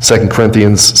 2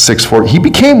 Corinthians 6:4. He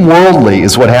became worldly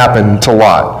is what happened to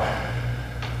Lot.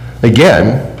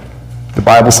 Again, the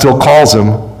Bible still calls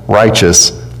him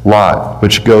righteous Lot,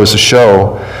 which goes to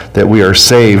show that we are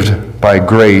saved by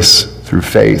grace through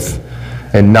faith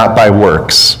and not by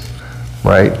works,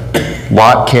 right?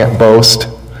 Lot can't boast.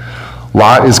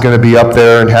 Lot is going to be up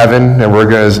there in heaven,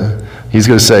 and he's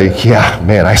going to say, yeah,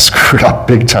 man, I screwed up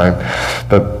big time.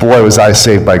 But boy, was I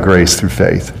saved by grace through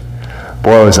faith.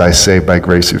 Boy, was I saved by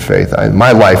grace through faith.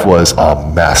 My life was a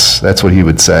mess. That's what he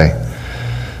would say.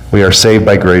 We are saved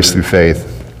by grace through faith.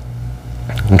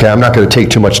 Okay, I'm not going to take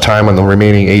too much time on the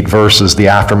remaining 8 verses, the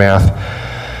aftermath,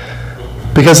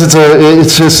 because it's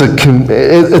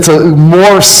a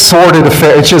more sordid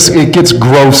affair. It gets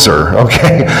grosser.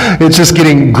 Okay, it's just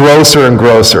getting grosser and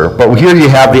grosser. But here you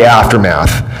have the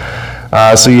aftermath.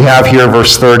 So you have here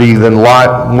verse 30. Then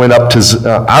Lot went up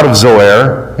out of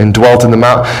Zoar and dwelt in the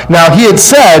mountain. Now he had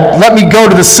said, "Let me go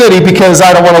to the city because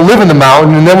I don't want to live in the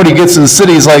mountain." And then when he gets to the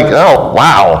city, he's like, "Oh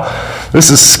wow. This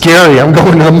is scary. I'm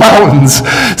going to the mountains."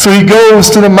 So he goes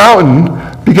to the mountain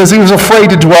because he was afraid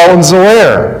to dwell in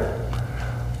Zoar.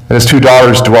 And his 2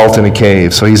 daughters dwelt in a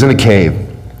cave. So he's in a cave.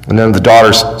 And then the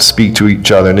daughters speak to each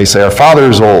other and they say, "Our father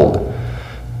is old."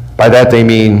 By that they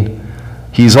mean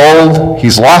he's old,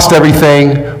 he's lost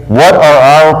everything. What are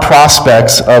our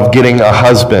prospects of getting a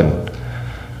husband?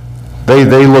 They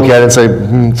look at it and say,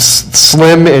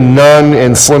 Slim and none,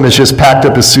 and Slim has just packed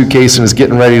up his suitcase and is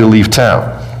getting ready to leave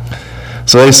town.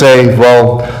 So they say,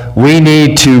 well, we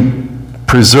need to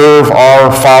preserve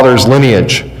our father's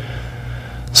lineage.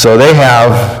 So they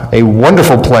have a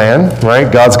wonderful plan, right?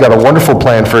 God's got a wonderful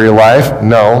plan for your life.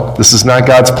 No, this is not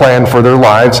God's plan for their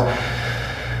lives.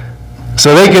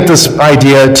 So they get this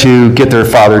idea to get their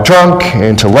father drunk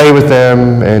and to lay with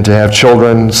them and to have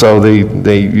children. So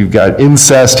you've got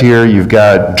incest here, you've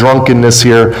got drunkenness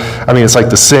here. I mean, it's like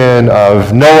the sin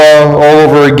of Noah all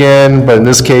over again, but in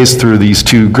this case through these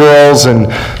 2 girls, and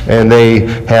they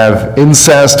have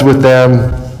incest with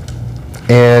them.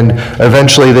 And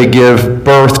eventually they give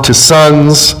birth to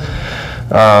sons.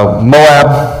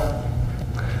 Moab,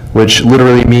 which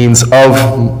literally means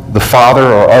of the father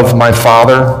or of my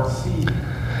father.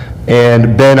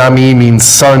 And Ben-Ami means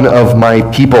son of my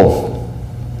people.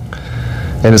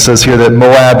 And it says here that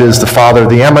Moab is the father of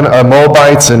the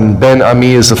Moabites, and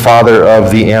Ben-Ami is the father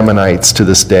of the Ammonites to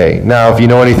this day. Now, if you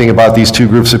know anything about these 2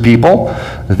 groups of people,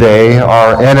 they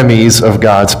are enemies of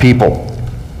God's people.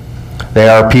 They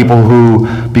are people who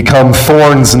become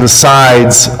thorns in the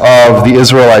sides of the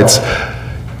Israelites,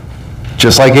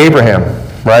 just like Abraham,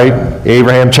 right?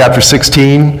 Abraham chapter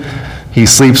 16, he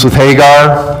sleeps with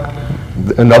Hagar.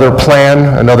 Another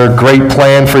great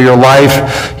plan for your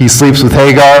life. He sleeps with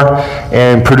Hagar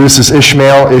and produces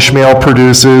Ishmael. Ishmael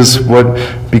produces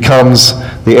what becomes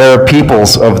the Arab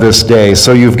peoples of this day.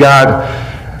 So you've got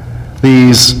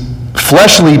these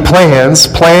fleshly plans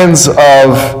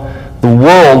of the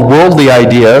worldly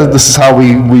idea. This is how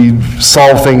we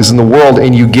solve things in the world,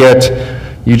 and you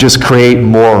just create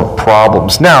more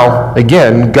problems. Now,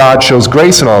 again, God shows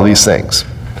grace in all these things.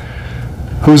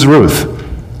 Who's Ruth?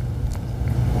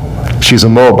 She's a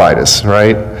Moabitess,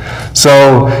 right?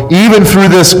 So even through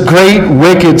this great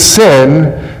wicked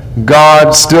sin,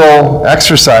 God still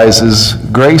exercises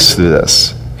grace through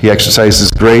this. He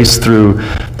exercises grace through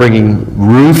bringing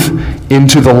Ruth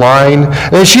into the line.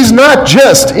 And she's not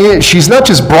just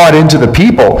brought into the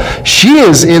people. She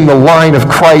is in the line of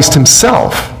Christ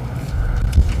himself.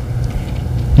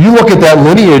 You look at that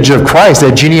lineage of Christ,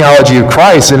 that genealogy of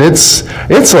Christ, and it's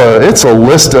a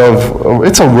list of,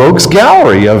 it's a rogues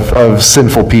gallery of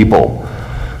sinful people.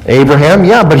 Abraham,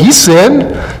 yeah, but he sinned.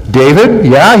 David,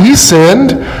 yeah, he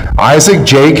sinned. Isaac,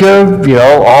 Jacob,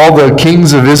 all the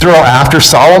kings of Israel after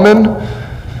Solomon.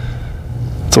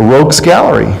 It's a rogues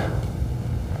gallery.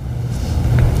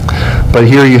 But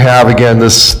here you have, again,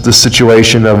 this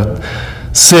situation of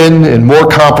sin and more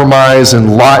compromise,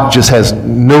 and Lot just has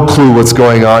no clue what's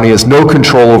going on. He has no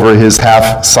control over his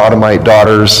half-sodomite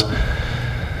daughters.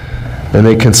 And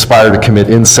they conspire to commit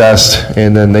incest,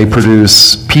 and then they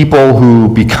produce people who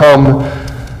become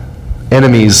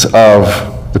enemies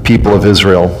of the people of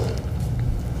Israel.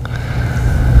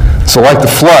 So like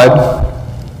the flood,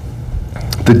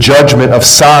 the judgment of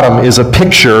Sodom is a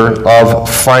picture of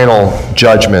final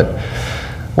judgment.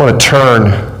 I want to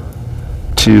turn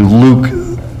to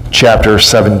Luke chapter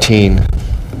 17.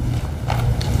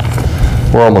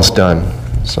 We're almost done,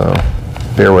 so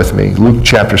bear with me. Luke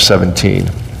chapter 17.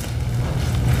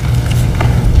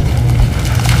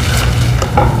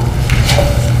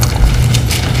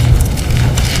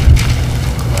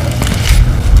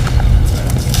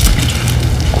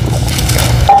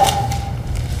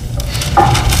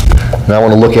 And I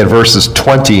want to look at verses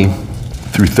 20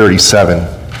 through 37.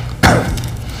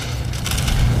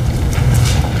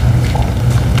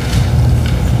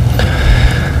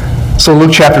 So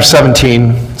Luke chapter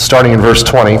 17, starting in verse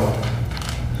 20,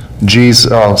 Jesus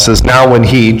says, "Now when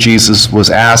he," Jesus, "was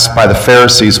asked by the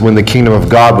Pharisees when the kingdom of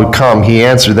God would come, he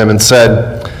answered them and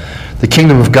said, 'The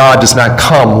kingdom of God does not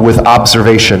come with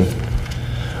observation,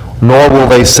 nor will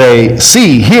they say,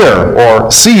 see here, or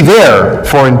see there,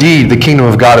 for indeed the kingdom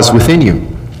of God is within you.'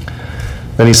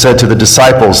 Then he said to the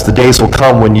disciples, 'The days will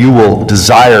come when you will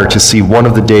desire to see one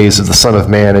of the days of the Son of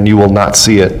Man, and you will not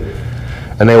see it.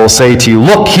 And they will say to you,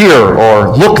 look here,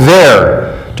 or look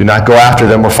there. Do not go after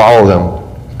them or follow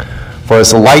them. For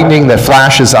as the lightning that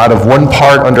flashes out of one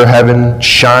part under heaven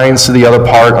shines to the other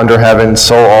part under heaven,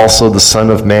 so also the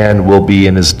Son of Man will be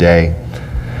in his day.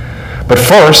 But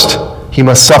first, he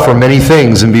must suffer many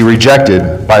things and be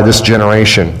rejected by this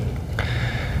generation.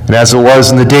 And as it was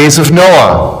in the days of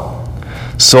Noah,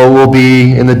 so it will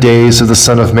be in the days of the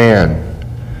Son of Man.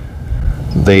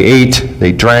 They ate,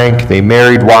 they drank, they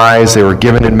married wives, they were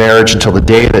given in marriage until the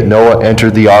day that Noah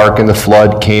entered the ark and the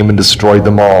flood came and destroyed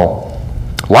them all.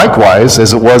 Likewise,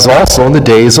 as it was also in the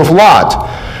days of Lot.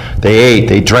 They ate,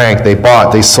 they drank, they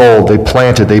bought, they sold, they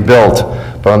planted, they built.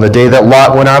 But on the day that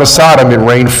Lot went out of Sodom, it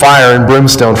rained fire and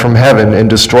brimstone from heaven and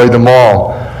destroyed them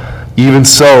all. Even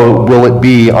so will it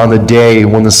be on the day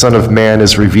when the Son of Man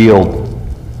is revealed.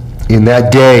 In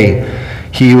that day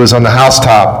he was on the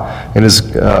housetop, and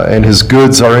his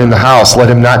goods are in the house. Let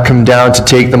him not come down to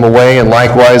take them away, and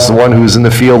likewise the one who is in the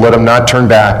field, let him not turn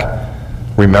back.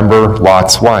 Remember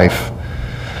Lot's wife.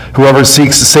 Whoever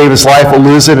seeks to save his life will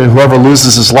lose it, and whoever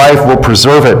loses his life will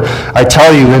preserve it. I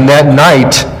tell you, in that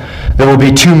night there will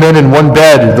be two men in one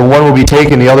bed. The one will be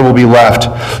taken, the other will be left.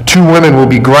 Two women will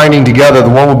be grinding together. The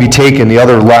one will be taken, the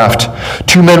other left.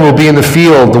 Two men will be in the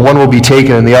field. The one will be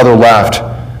taken, and the other left.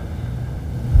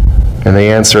 And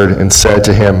they answered and said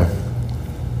to him,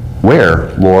 Where,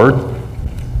 Lord?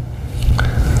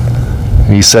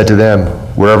 And he said to them,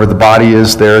 Wherever the body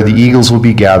is, there the eagles will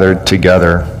be gathered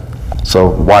together. So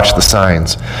watch the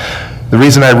signs. The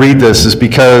reason I read this is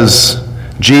because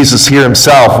Jesus here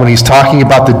himself, when he's talking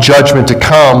about the judgment to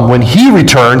come, when he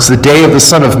returns, the day of the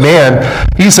Son of Man,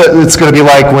 he said it's going to be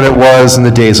like when it was in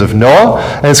the days of Noah,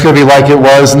 and it's going to be like it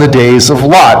was in the days of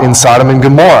Lot in Sodom and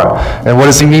Gomorrah. And what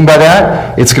does he mean by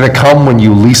that? It's going to come when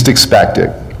you least expect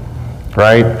it,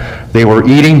 right? They were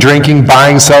eating, drinking,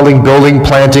 buying, selling, building,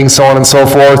 planting, so on and so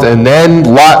forth, and then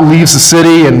Lot leaves the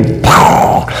city, and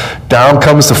down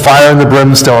comes the fire and the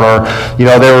brimstone. Or, they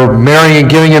were marrying and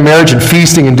giving in marriage and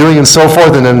feasting and doing and so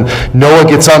forth, and then Noah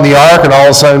gets on the ark, and all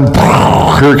of a sudden,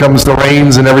 here comes the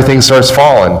rains, and everything starts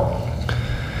falling.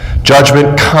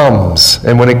 Judgment comes,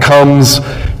 and when it comes,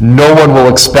 no one will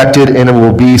expect it, and it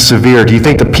will be severe. Do you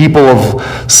think the people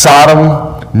of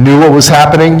Sodom knew what was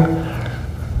happening?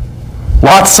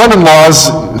 Lot's son-in-laws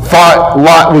thought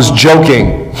Lot was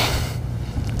joking.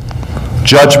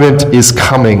 Judgment is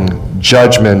coming.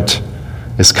 Judgment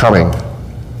is coming.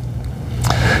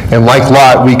 And like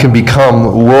Lot, we can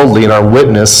become worldly, and our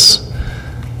witness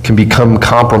can become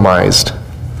compromised.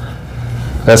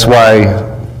 That's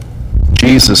why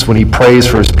Jesus, when he prays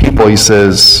for his people, he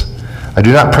says, I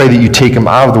do not pray that you take them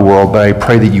out of the world, but I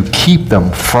pray that you keep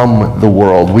them from the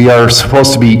world. We are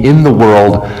supposed to be in the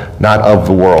world, not of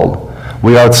the world.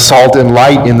 We are salt and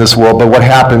light in this world, but what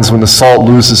happens when the salt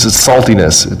loses its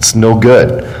saltiness? It's no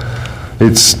good.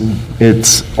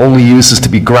 Its only use is to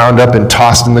be ground up and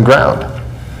tossed in the ground.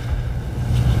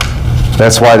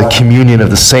 That's why the communion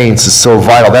of the saints is so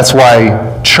vital. That's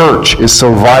why church is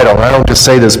so vital. And I don't just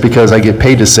say this because I get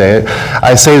paid to say it.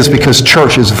 I say this because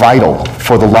church is vital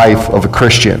for the life of a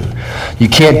Christian. You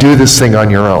can't do this thing on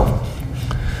your own.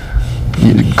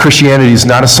 Christianity is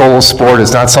not a solo sport.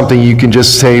 It's not something you can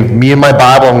just say, me and my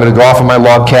Bible, I'm going to go off in my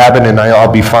log cabin and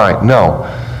I'll be fine.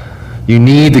 No. You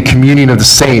need the communion of the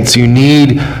saints. You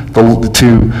need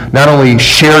to not only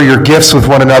share your gifts with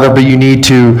one another, but you need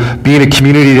to be in a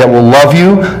community that will love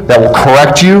you, that will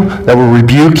correct you, that will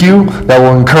rebuke you, that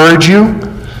will encourage you.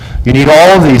 You need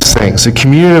all of these things. The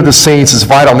communion of the saints is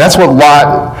vital. And that's what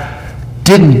Lot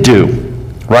didn't do,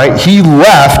 right? He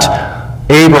left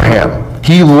Abraham.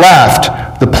 He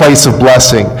left the place of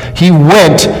blessing. He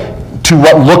went to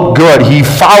what looked good. He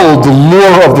followed the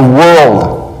lure of the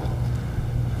world.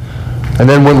 And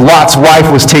then when Lot's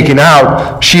wife was taken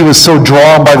out, she was so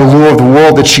drawn by the lure of the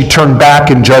world that she turned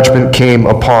back and judgment came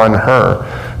upon her.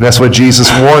 And that's what Jesus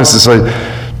warns us. Like,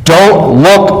 don't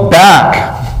look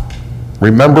back.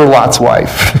 Remember Lot's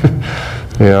wife.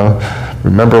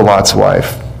 Remember Lot's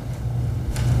wife.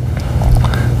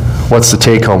 What's the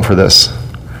take home for this?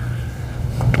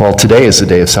 Well, today is the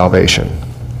day of salvation.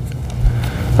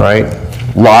 Right?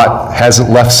 Lot hasn't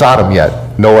left Sodom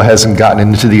yet. Noah hasn't gotten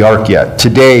into the ark yet.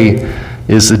 Today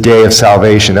is the day of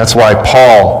salvation. That's why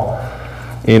Paul,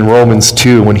 in Romans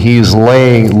 2, when he's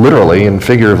laying, literally and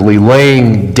figuratively,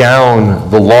 laying down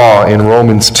the law in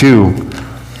Romans 2,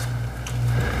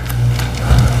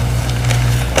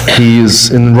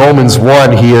 in Romans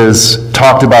 1, he has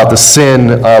talked about the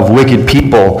sin of wicked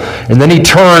people, and then he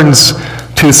turns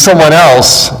to someone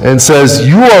else and says,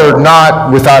 you are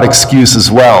not without excuse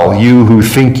as well, you who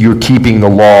think you're keeping the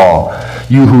law,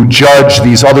 you who judge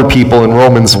these other people in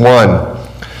Romans 1.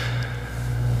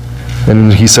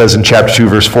 And he says in chapter 2,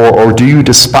 verse 4, or do you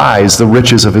despise the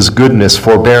riches of his goodness,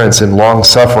 forbearance, and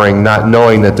long-suffering, not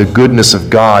knowing that the goodness of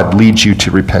God leads you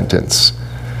to repentance?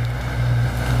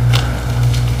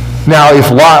 Now,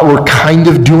 if Lot were kind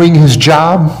of doing his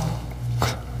job,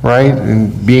 right,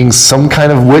 and being some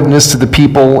kind of witness to the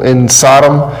people in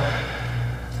Sodom,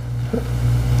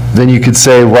 then you could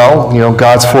say, well,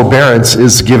 God's forbearance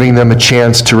is giving them a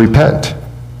chance to repent.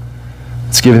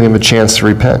 It's giving them a chance to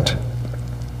repent.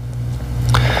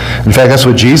 In fact, that's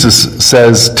what Jesus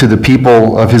says to the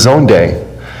people of his own day.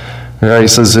 He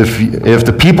says, if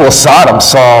the people of Sodom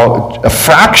saw a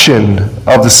fraction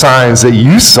of the signs that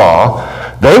you saw,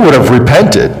 they would have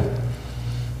repented.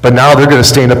 But now they're going to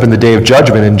stand up in the day of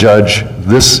judgment and judge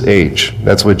this age.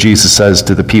 That's what Jesus says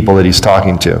to the people that he's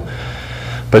talking to.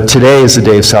 But today is the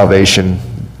day of salvation.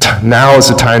 Now is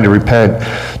the time to repent.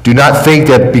 Do not think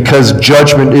that because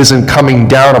judgment isn't coming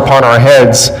down upon our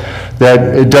heads,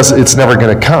 that it's never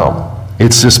going to come.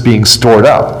 It's just being stored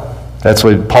up. That's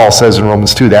what Paul says in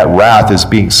Romans 2. That wrath is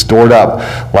being stored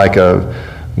up like a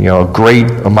great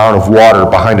amount of water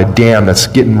behind a dam that's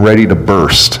getting ready to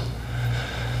burst.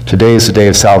 Today is the day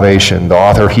of salvation. The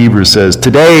author of Hebrews says,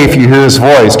 today, if you hear his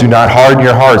voice, do not harden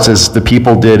your hearts as the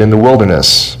people did in the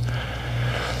wilderness.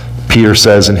 Peter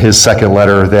says in his second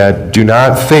letter that do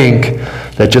not think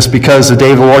that just because the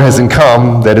day of the Lord hasn't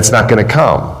come, that it's not going to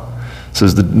come. It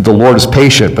says the Lord is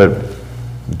patient, but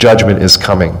judgment is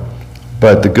coming.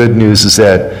 But the good news is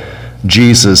that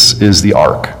Jesus is the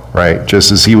ark, right? Just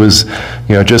as he was,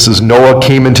 just as Noah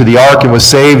came into the ark and was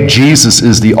saved, Jesus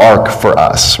is the ark for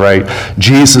us, right?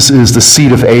 Jesus is the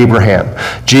seed of Abraham.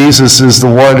 Jesus is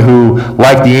the one who,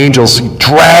 like the angels,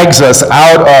 drags us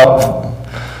out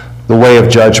of the way of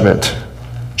judgment.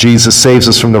 Jesus saves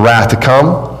us from the wrath to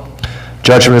come.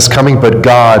 Judgment is coming, but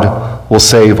God will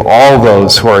save all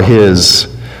those who are his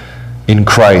in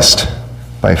Christ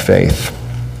by faith.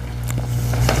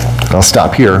 I'll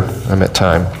stop here. I'm at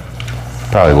time.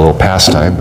 Probably a little past time.